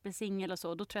till att bli singel och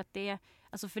så. Då tror jag att det är,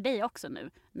 alltså för dig också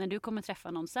nu, när du kommer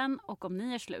träffa någon sen och om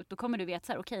ni är slut, då kommer du veta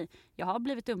så här, okej, jag har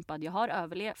blivit dumpad, jag har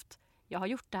överlevt, jag har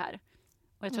gjort det här.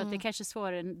 Och jag tror att det kanske är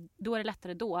svårare, då är det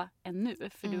lättare då än nu,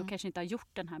 för du kanske inte har gjort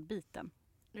den här biten.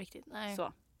 Riktigt, nej.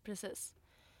 Så. Precis.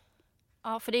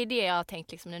 Ja, för det är det jag har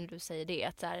tänkt liksom, när du säger det.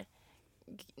 Att så här,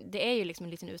 det är ju liksom en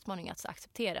liten utmaning att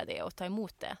acceptera det och ta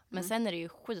emot det. Men sen är det ju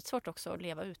skitsvårt också att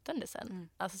leva utan det sen.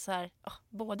 Alltså så här,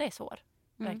 båda är svår.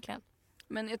 Verkligen.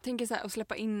 Men jag tänker så här, att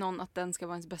släppa in någon att den ska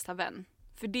vara ens bästa vän.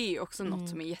 För det är ju också något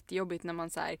som är jättejobbigt när man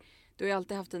så här, du har ju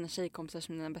alltid haft dina tjejkompisar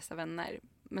som dina bästa vänner.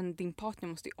 Men din partner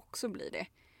måste ju också bli det.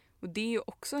 Och det är ju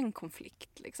också en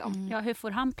konflikt liksom. Ja, hur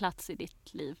får han plats i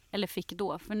ditt liv? Eller fick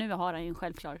då? För nu har han ju en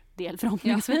självklar del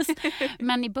förhoppningsvis.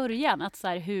 Men i början, att så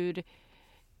här, hur...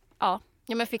 Ja,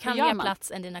 men fick han gör mer man?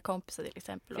 plats än dina kompisar till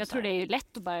exempel? Jag tror det är ju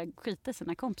lätt att bara skita i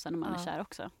sina kompisar när man är kär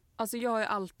också. Alltså jag har ju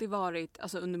alltid varit,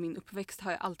 alltså under min uppväxt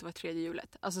har jag alltid varit tredje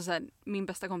hjulet. Alltså så här, min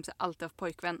bästa kompis har alltid haft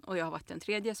pojkvän och jag har varit den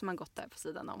tredje som har gått där på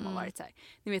sidan om och varit så här.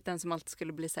 Ni vet den som alltid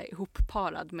skulle bli så här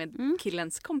ihopparad med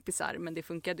killens kompisar, men det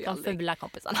funkade ju de aldrig. fula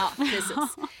kompisarna. Ja,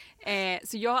 precis.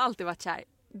 Så jag har alltid varit så här,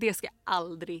 det ska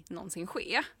aldrig någonsin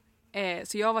ske.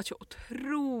 Så jag har varit så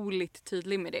otroligt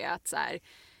tydlig med det. Att så här,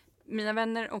 mina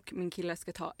vänner och min kille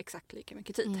ska ta exakt lika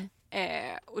mycket tid.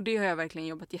 Och det har jag verkligen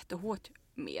jobbat jättehårt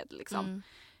med. Liksom.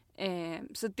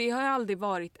 Så det har aldrig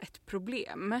varit ett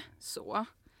problem. Så.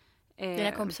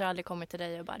 Dina kompisar har aldrig kommit till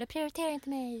dig och bara, du prioriterar inte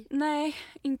mig. Nej,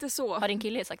 inte så. Har din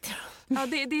kille sagt det? Ja,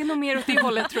 det är nog mer åt det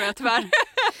hållet tror jag tyvärr.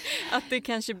 Att det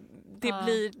kanske det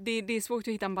är svårt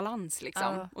att hitta en balans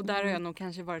liksom. Och där har jag nog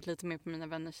kanske varit lite mer på mina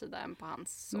vänners sida än på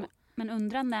hans. Så. Men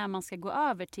undrar när man ska gå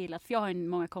över till att, för jag har ju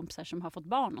många kompisar som har fått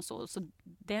barn och så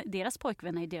deras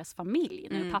pojkvänner är deras familj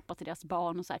nu, pappa till deras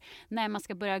barn och så här. När man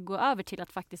ska börja gå över till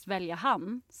att faktiskt välja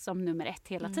han som nummer 1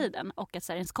 hela tiden och att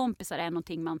så här, ens kompisar är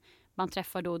någonting man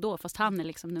träffar då och då fast han är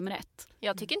liksom nummer 1.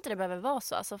 Jag tycker inte det behöver vara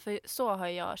så, alltså, för så har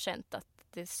jag känt att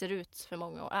det ser ut för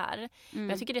många och är. Men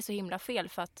jag tycker det är så himla fel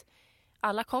för att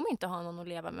alla kommer inte ha någon att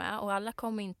leva med och alla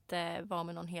kommer inte vara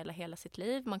med någon hela sitt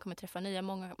liv. Man kommer träffa nya,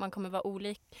 man kommer vara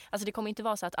olik. Alltså det kommer inte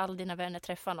vara så att alla dina vänner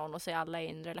träffar någon och så är alla i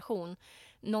en relation.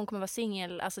 Någon kommer vara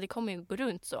singel, alltså det kommer ju gå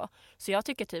runt så. Så jag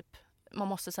tycker typ man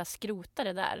måste så här skrota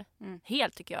det där.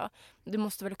 Helt tycker jag. Du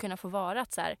måste väl kunna få vara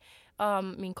att så här,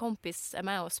 min kompis är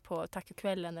med oss på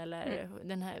tacokvällen eller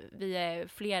vi är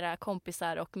flera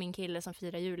kompisar och min kille som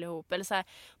firar jul ihop. Eller så här,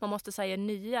 man måste säga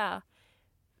nya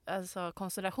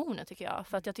konstellationer tycker jag.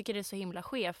 För att jag tycker det är så himla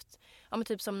skevt. Ja, men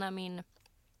typ som när min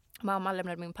mamma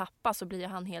lämnade min pappa så blir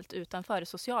han helt utanför det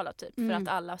sociala typ. För att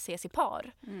alla ses i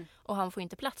par. Och han får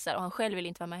inte plats där. Och han själv vill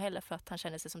inte vara med heller för att han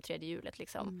känner sig som tredje hjulet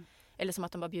liksom. Eller som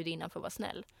att de bara bjuder in han för att vara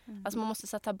snäll. Alltså man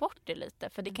måste ta bort det lite.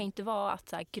 För det kan inte vara att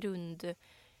så här,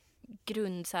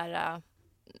 grund så här,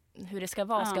 hur det ska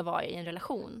vara i en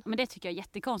relation. Men det tycker jag är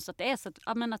jättekonstigt att det är så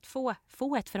att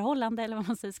få ett förhållande eller vad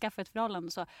man säger, skaffa ett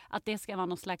förhållande så att det ska vara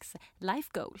någon slags life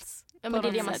goals. Ja, men det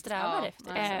är det man strävar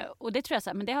efter. Och det tror jag så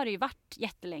här, men det har det ju varit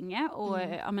jättelänge och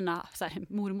jag menar så här,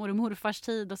 mormor och morfars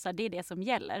tid och så här, det är det som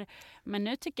gäller. Men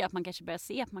nu tycker jag att man kanske börjar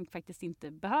se att man faktiskt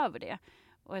inte behöver det.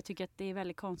 Och jag tycker att det är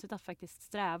väldigt konstigt att faktiskt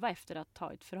sträva efter att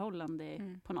ha ett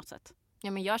förhållande på något sätt.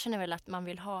 Ja, men jag känner väl att man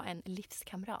vill ha en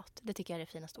livskamrat. Det tycker jag är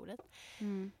det finaste ordet.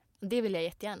 Det vill jag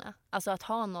jättegärna. Alltså att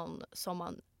ha någon som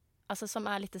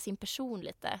är lite sin person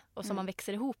lite. Och som man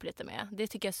växer ihop lite med. Det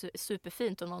tycker jag är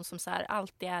superfint. Och någon som så här,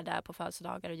 alltid är där på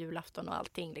födelsedagar och julafton och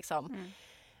allting liksom.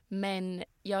 Men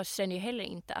jag känner ju heller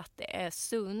inte att det är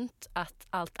sunt att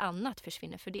allt annat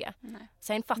försvinner för det. Nej.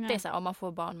 Sen fattar jag så här, om man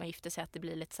får barn med gifter sig att det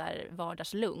blir lite så här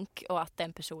vardagslunk. Och att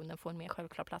den personen får en mer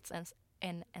självklar plats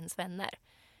än ens vänner.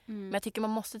 Men jag tycker man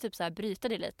måste typ så här bryta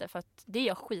det lite. För att det är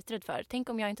jag skiträdd för. Tänk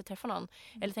om jag inte träffar någon.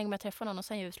 Eller tänk om jag träffar någon och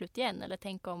sen gör vi slut igen. Eller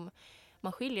tänk om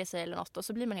man skiljer sig eller något. Och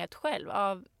så blir man helt själv.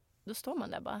 Ja, då står man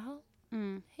där bara.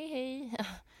 Hej.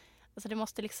 Alltså det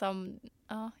måste liksom.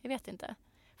 Ja, jag vet inte.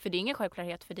 För det är ingen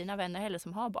självklarhet för dina vänner heller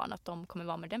som har barn. Att de kommer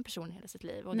vara med den personen hela sitt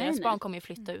liv. Och deras barn kommer ju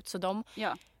flytta ut. Så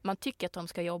man tycker att de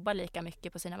ska jobba lika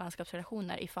mycket på sina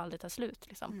vänskapsrelationer ifall det tar slut.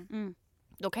 Liksom.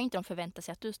 Då kan inte de förvänta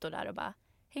sig att du står där och bara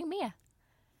häng med.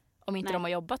 Om inte de har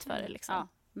jobbat för det liksom. Ja,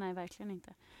 nej, verkligen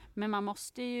inte. Men man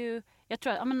måste ju. Jag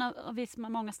tror att visst,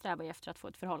 många strävar efter att få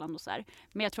ett förhållande och så här.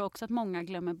 Men jag tror också att många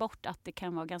glömmer bort att det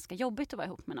kan vara ganska jobbigt att vara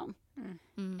ihop med någon.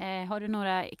 Har du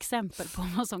några exempel på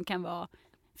vad som kan vara.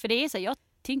 För det är så här, jag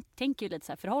tänker ju lite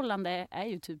så här, förhållande är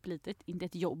ju typ lite, inte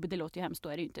ett jobb, det låter ju hemskt, då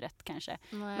är det ju inte rätt kanske.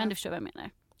 Men du förstår vad jag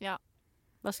menar. Ja.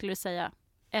 Vad skulle du säga?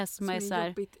 Som är så här,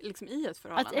 jobbigt liksom i ett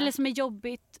förhållande. Eller som är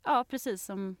jobbigt, ja precis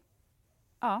som,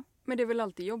 ja. Men det är väl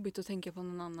alltid jobbigt att tänka på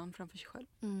någon annan framför sig själv.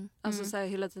 Alltså så här,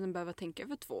 hela tiden behöva tänka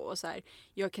för två. Och så här,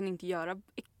 jag kan inte göra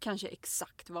kanske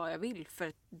exakt vad jag vill för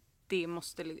att det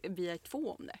måste, vi är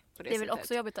två om det. På det är väl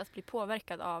också jobbigt att bli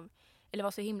påverkad av, eller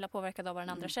vara så himla påverkad av vad den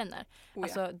andra känner.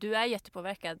 Alltså du är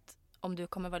jättepåverkad om du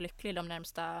kommer vara lycklig de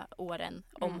närmsta åren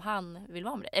om han vill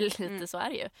vara med dig. Eller lite så är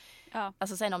det ju. Ja.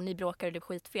 Alltså sen om ni bråkar och det är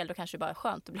skitfel då kanske det bara är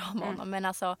skönt att bli av med honom.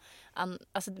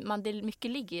 Men det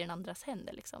mycket ligger i den andras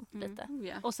händer liksom. Lite.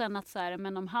 Och sen att så här,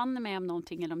 men om han är med om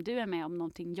någonting eller om du är med om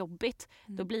någonting jobbigt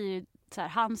då blir ju så här,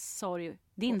 hans sorg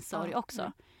din sorg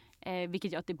också.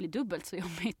 Vilket gör att det blir dubbelt så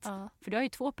jobbigt. För du har ju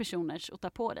 2 personers att ta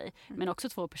på dig. Men också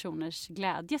 2 personers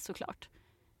glädje såklart.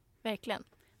 Verkligen.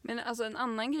 Men alltså en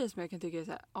annan grej som jag kan tycka är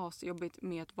så här asjobbigt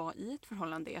med att vara i ett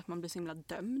förhållande är att man blir så himla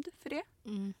dömd för det.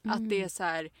 Att det är så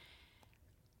här,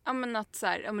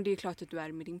 men det är klart att du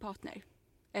är med din partner.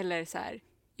 Eller så här,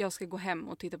 jag ska gå hem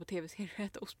och titta på tv-serier och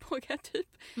äta ostbågar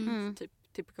typ. Typ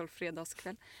typical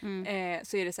fredagskväll.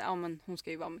 Så är det så här, men hon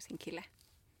ska ju vara med sin kille.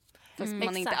 Fast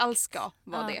man inte alls ska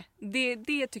vara det.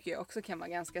 Det tycker jag också kan vara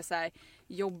ganska så här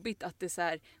jobbigt att det är så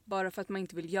här, bara för att man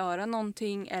inte vill göra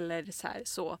någonting eller så här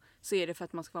så är det för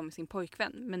att man ska vara med sin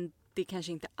pojkvän. Men det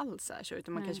kanske inte alls är så,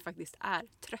 utan man kanske faktiskt är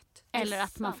trött. Eller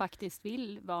att man faktiskt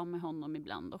vill vara med honom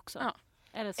ibland också. Ja.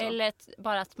 Eller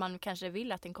bara att man kanske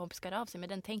vill att en kompis ska höra av sig, men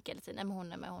den tänker hela tiden, nej men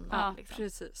hon är med honom. Ja, liksom.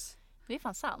 Precis. Det är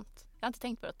fan sant. Jag har inte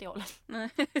tänkt på det åt det hållet. Nej.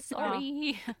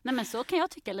 Sorry. Nej, men så kan jag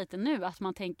tycka lite nu, att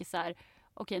man tänker så här: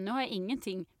 okej, nu har jag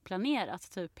ingenting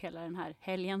planerat typ hela den här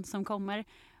helgen som kommer,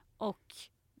 och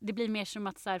det blir mer som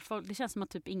att så här, det känns som att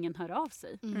typ ingen hör av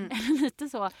sig. Lite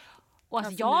så. Och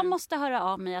att jag måste höra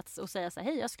av mig och säga så här: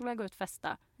 hej, jag skulle vilja gå ut och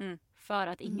festa. För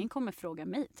att ingen kommer fråga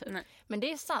mig typ. Nej. Men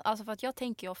det är sant, alltså för att jag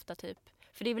tänker ju ofta typ,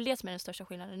 för det är väl det som är den största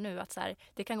skillnaden nu, att så här,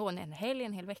 det kan gå en helg,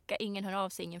 en hel vecka, ingen hör av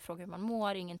sig, ingen frågar hur man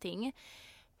mår, ingenting.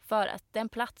 För att den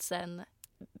platsen,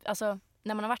 alltså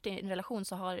när man har varit i en relation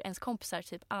så har ens kompisar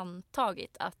typ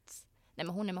antagit att nej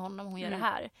men hon är med honom, hon gör det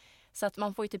här. Så att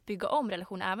man får ju typ bygga om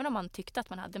relationen, även om man tyckte att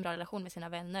man hade en bra relation med sina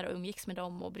vänner och umgicks med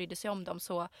dem och brydde sig om dem,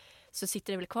 så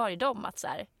sitter det väl kvar i dem att så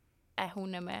här,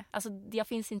 hon är med. Alltså jag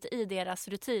finns inte i deras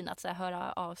rutin att så här,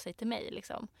 höra av sig till mig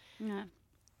liksom. Nej.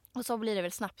 Och så blir det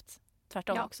väl snabbt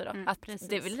tvärtom också då. Att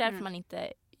det är väl därför man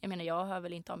inte, jag menar jag hör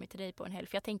väl inte av mig till dig på en helg,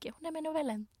 för jag tänker hon är med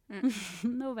novellen.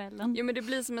 Novellen. Jo, men det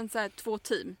blir som en så här, 2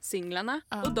 team, singlarna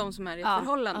och de som är i ett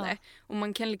förhållande. Och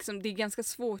man kan liksom, det är ganska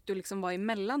svårt att liksom vara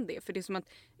emellan det, för det är som att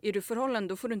är du förhållande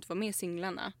då får du inte vara med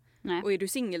singlarna. Nej. Och är du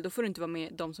singel då får du inte vara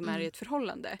med de som är i ett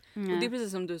förhållande. Och det är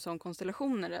precis som du sa om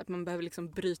konstellationer, att man behöver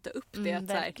liksom bryta upp det. Att,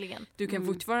 så här, du kan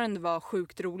fortfarande vara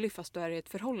sjukt rolig fast du är i ett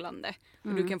förhållande.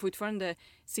 Och du kan fortfarande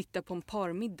sitta på en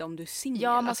parmiddag om du är singel.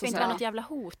 Ja, man ska alltså, inte så här, vara något jävla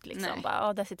hot liksom. Nej.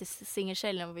 Bara, där sitter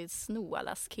singeltjejen och vill sno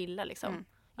allas killar liksom.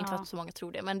 Inte för att så många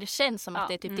tror det, men det känns som att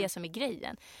det är typ det som är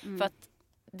grejen. För att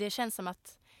det känns som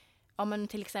att, ja men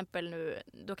till exempel nu,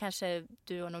 då kanske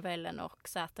du och novellen och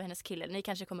Zäta och hennes kille, ni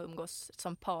kanske kommer umgås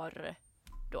som par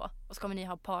då. Och så kommer ni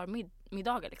ha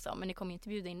parmiddagar liksom, men ni kommer inte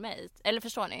bjuda in mig. Eller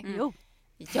förstår ni? Jo.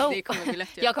 Det kommer vi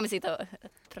lätt göra. Jag kommer sitta och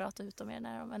prata ut om er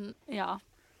där, men Ja.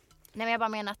 nej, men jag bara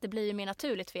menar att det blir ju mer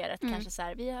naturligt för er att kanske så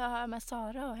här, vi har med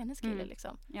Sara och hennes kille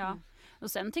liksom. Ja.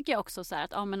 Och sen tycker jag också så här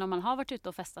att men om man har varit ute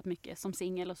och festat mycket som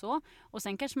singel och så, och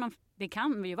sen kanske det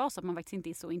kan ju vara så att man faktiskt inte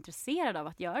är så intresserad av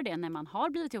att göra det när man har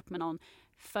blivit ihop med någon.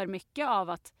 För mycket av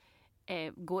att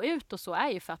gå ut och så är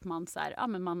ju för att man så här,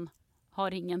 men man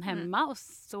har ingen hemma och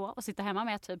så, och sitta hemma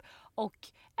med typ. Och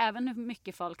även hur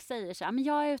mycket folk säger så här, men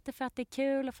jag är ute för att det är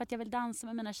kul och för att jag vill dansa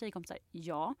med mina tjejkompisar.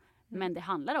 Ja, men det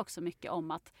handlar också mycket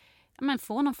om att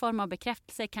få någon form av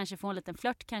bekräftelse, kanske få en liten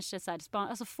flört, kanske så här,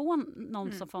 alltså få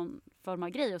någon form av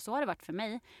grej, och så har det varit för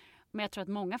mig. Men jag tror att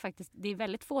många faktiskt, det är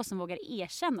väldigt få som vågar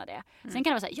erkänna det. Sen kan det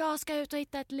vara så här, jag ska ut och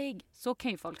hitta ett ligg. Så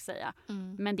kan ju folk säga.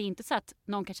 Men det är inte så att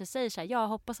någon kanske säger så här, jag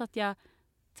hoppas att jag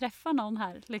träffar någon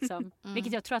här liksom.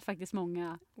 Vilket jag tror att faktiskt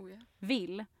många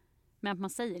vill. Men att man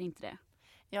säger inte det.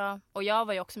 Ja, och jag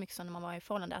var ju också mycket så när man var i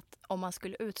förhållande att om man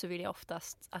skulle ut så ville jag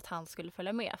oftast att han skulle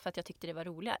följa med, för att jag tyckte det var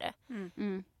roligare.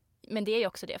 Men det är ju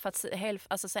också det, för att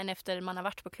alltså sen efter man har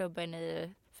varit på klubben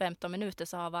i 15 minuter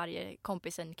så har varje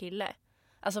kompis en kille.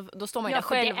 Alltså då står man ju där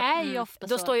själv. Det är ju ofta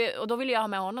då så. Och då vill jag ha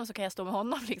med honom, så kan jag stå med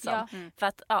honom liksom. Ja. För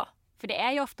att, För det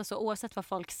är ju ofta så, oavsett vad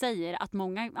folk säger, att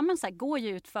många så här, går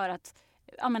ju ut för att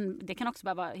det kan också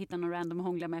bara vara hitta någon random och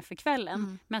hångla med för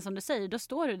kvällen. Men som du säger, då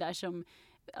står du där som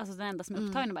alltså den enda som är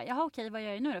upptagen och bara, jaha okej, vad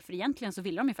gör jag nu då? För egentligen så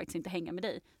vill de ju faktiskt inte hänga med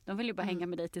dig. De vill ju bara hänga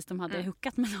med dig tills de hade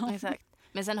hookat med någon. Exakt.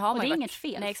 Men sen har man och det är varit, inget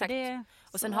fel. Nej, exakt.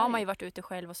 Och sen så har man ju varit ute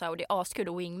själv och så, och det är askul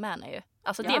och wingman är ju.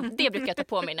 Alltså det brukar jag ta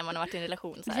på mig när man har varit i en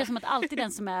relation. Så det känns som att alltid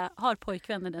den som har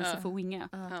pojkvän är den som får winga.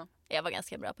 Jag var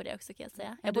ganska bra på det också, kan jag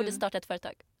säga. Jag borde starta ett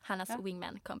företag. Hannas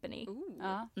Wingman Company.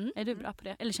 Ja. Är du bra på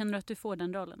det? Eller känner du att du får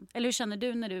den rollen? Eller hur känner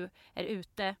du när du är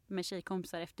ute med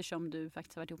tjejkompisar, eftersom du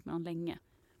faktiskt har varit ihop med någon länge?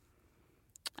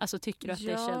 Alltså tycker du att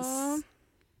det känns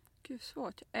Gud,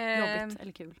 svårt. jobbigt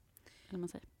eller kul? Eller man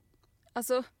säger.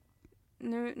 Alltså,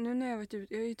 nu när jag har varit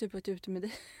ute, jag har ju typ varit ute med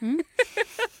dig.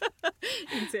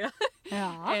 Inser jag.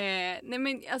 Ja. Nej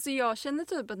men alltså jag känner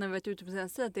typ att när vi varit ute på sen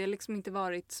sätt, det har liksom inte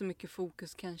varit så mycket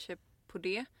fokus kanske på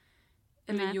det.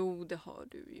 Eller jo, det har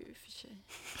du ju i och för sig.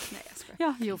 Nej, jag skojar.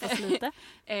 Ja, jo, fast lite.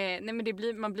 Nej,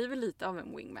 men man blir väl lite av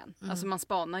en wingman. Alltså man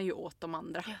spanar ju åt de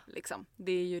andra. Liksom.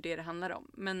 Det är ju det handlar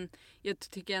om. Men jag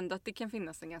tycker ändå att det kan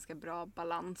finnas en ganska bra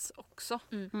balans också.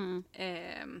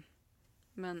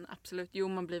 Men absolut, jo,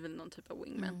 man blir väl någon typ av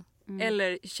wingman.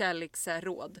 Eller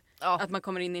kärleksråd. Att man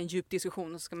kommer in i en djup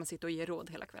diskussion och så ska man sitta och ge råd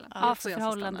hela kvällen. Ja, för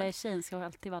förhållande tjejen ska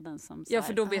alltid vara den som ja,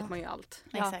 för då vet man ju allt.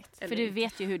 Ja, exakt. För du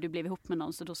vet ju hur du blev ihop med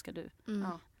någon, så då ska du.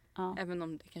 Ja. Även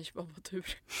om det kanske bara var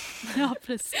tur. Ja,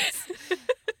 precis.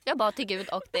 Jag bad till Gud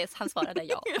och han svarade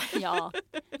ja.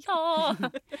 Ja.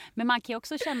 Men man kan ju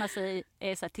också känna sig så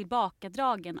här,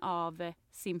 tillbakadragen av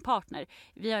sin partner.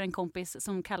 Vi har en kompis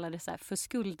som kallar det så här för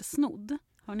skuldsnodd.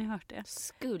 Har ni hört det?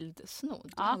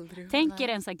 Skuldsnodd. Ja. Aldrig. Tänk er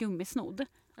en så här gummisnodd.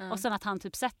 Och sen att han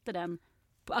typ sätter den,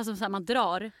 alltså så här, man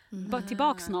drar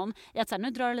tillbaks någon i att så här, nu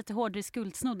drar det lite hårdare i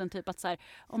skuldsnodden, typ att så här,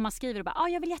 om man skriver och bara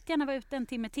jag vill jättegärna vara ute en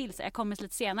timme till, så jag kommer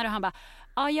lite senare, och han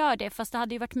bara gör det, fast det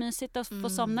hade ju varit mysigt att få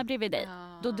somna bredvid dig.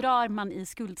 Då drar man i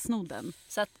skuldsnodden.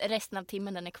 Så att resten av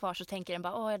timmen den är kvar, så tänker den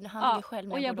bara han vill själv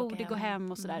när och jag borde borde gå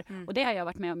hem och sådär. Och det har jag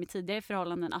varit med om i tidigare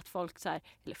förhållanden, att folk så här,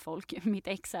 eller folk, mitt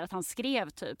ex är att han skrev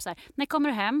typ så här: när kommer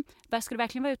du hem? Ska du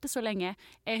verkligen vara ute så länge?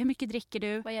 Hur mycket dricker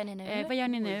du? Vad gör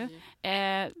ni nu?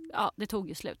 Ja, det tog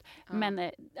ju slut.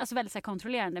 Men alltså väldigt så här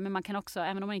kontrollerande, men man kan också,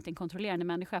 även om man inte är en kontrollerande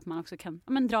människa, att man också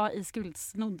kan dra i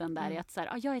skuldsnodden där i att så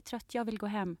här, jag är trött, jag vill gå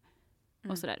hem.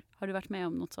 Och sådär. Har du varit med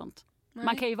om något sånt? Nej.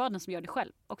 Man kan ju vara den som gör det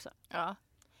själv också. Ja.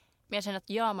 Men jag känner att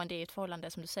gör man det i ett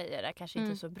förhållande, som du säger, är kanske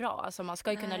inte så bra. Alltså man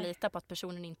ska ju kunna lita på att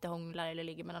personen inte hånglar eller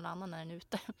ligger med någon annan när den är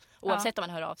ute. Oavsett om man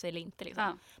hör av sig eller inte.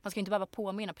 Liksom. Man ska inte behöva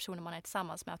påminna personen man är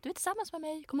tillsammans med att du är tillsammans med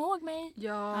mig, kom ihåg mig.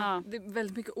 Ja, det är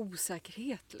väldigt mycket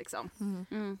osäkerhet liksom.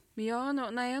 Men jag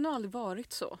har nog aldrig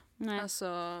varit så. Nej.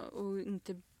 Alltså, och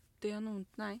inte, det har nog,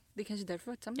 nej. Det är kanske därför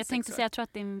jag har varit tillsammans. Jag tänkte säga, jag tror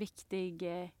att det är en viktig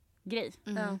grej.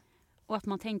 Och att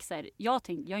man tänker så här, jag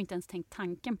har inte ens tänkt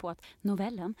tanken på att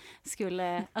novellen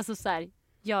skulle alltså så här,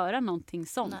 göra någonting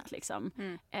sånt liksom.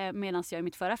 Medan jag i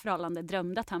mitt förra förhållande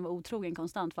drömde att han var otrogen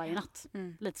konstant varje natt.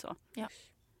 Lite så. Ja.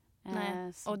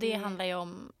 Och det handlar ju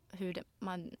om hur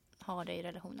man har det i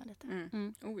relationen lite.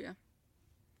 Oh, ja.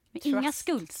 Men inga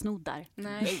skuldsnoddar.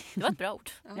 Nej, det var ett bra ord.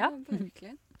 Ja,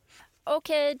 verkligen.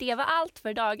 Okej, det var allt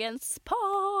för dagens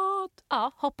podd.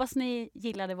 Ja, hoppas ni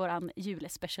gillade våran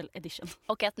julespecial edition.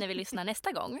 Och att ni vill lyssna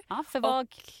nästa gång. Ja,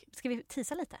 ska vi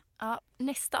teasa lite? Ja,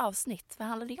 nästa avsnitt, vad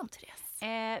handlar det om,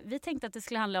 Therese? Vi tänkte att det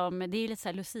skulle handla om, det är lite så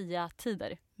här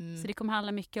Lucia-tider. Så det kommer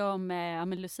handla mycket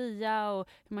om Lucia och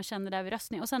hur man känner där vid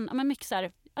röstning. Och sen mycket så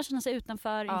här, att känna sig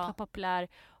utanför, inte vara populär.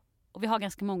 Och vi har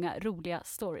ganska många roliga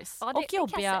stories. Ja, och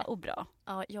jobbiga och bra.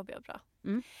 Ja, jobbiga och bra.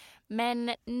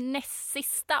 Men näst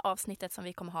sista avsnittet som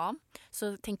vi kommer ha,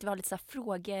 så tänkte vi ha lite så här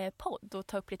frågepodd och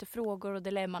ta upp lite frågor och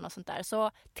dilemman och sånt där.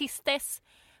 Så tills dess,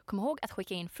 kom ihåg att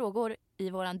skicka in frågor i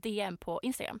våran DM på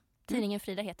Instagram. Tidningen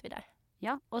Frida heter vi där.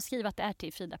 Ja, och skriva att det är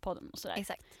till Frida-podden och sådär.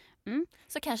 Exakt.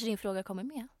 Så kanske din fråga kommer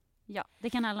med. Ja, det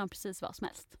kan handla om precis vad som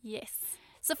helst. Yes.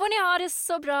 Så får ni ha det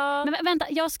så bra. Men vänta,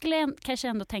 jag skulle kanske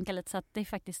ändå tänka lite så att det är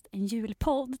faktiskt en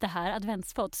julpodd, det här,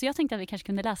 adventspodd. Så jag tänkte att vi kanske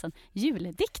kunde läsa en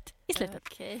juldikt i slutet.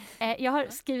 Okay. Jag har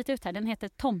skrivit ut här, den heter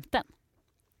Tomten.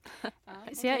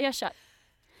 Så jag kör.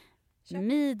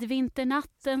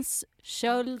 Midvinternattens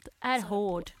köld är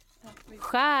hård.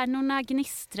 Stjärnorna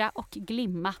gnistra och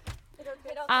glimma.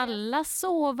 Alla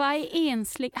sova i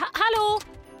enslig... Hallå!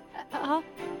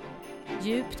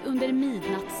 Djupt under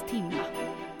midnattstimma.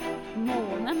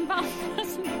 Månen vandrar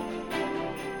så.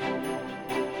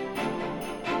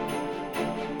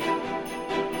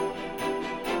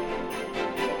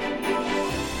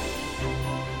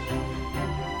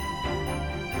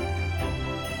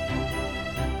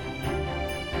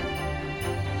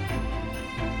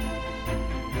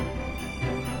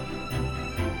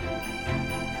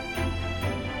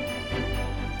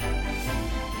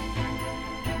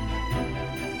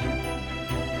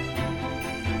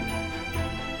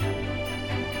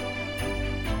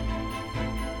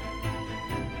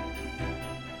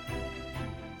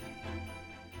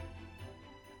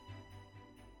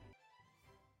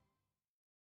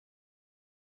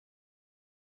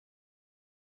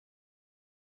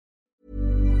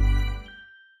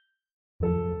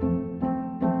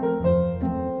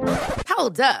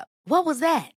 Hold up. What was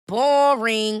that?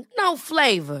 Boring. No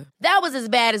flavor. That was as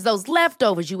bad as those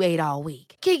leftovers you ate all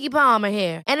week. Keke Palmer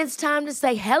here, and it's time to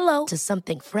say hello to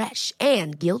something fresh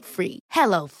and guilt-free.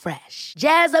 Hello Fresh.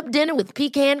 Jazz up dinner with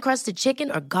pecan-crusted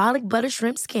chicken or garlic butter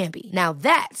shrimp scampi. Now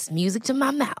that's music to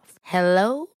my mouth.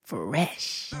 Hello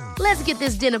Fresh. Let's get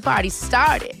this dinner party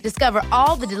started. Discover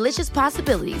all the delicious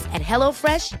possibilities at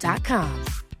hellofresh.com.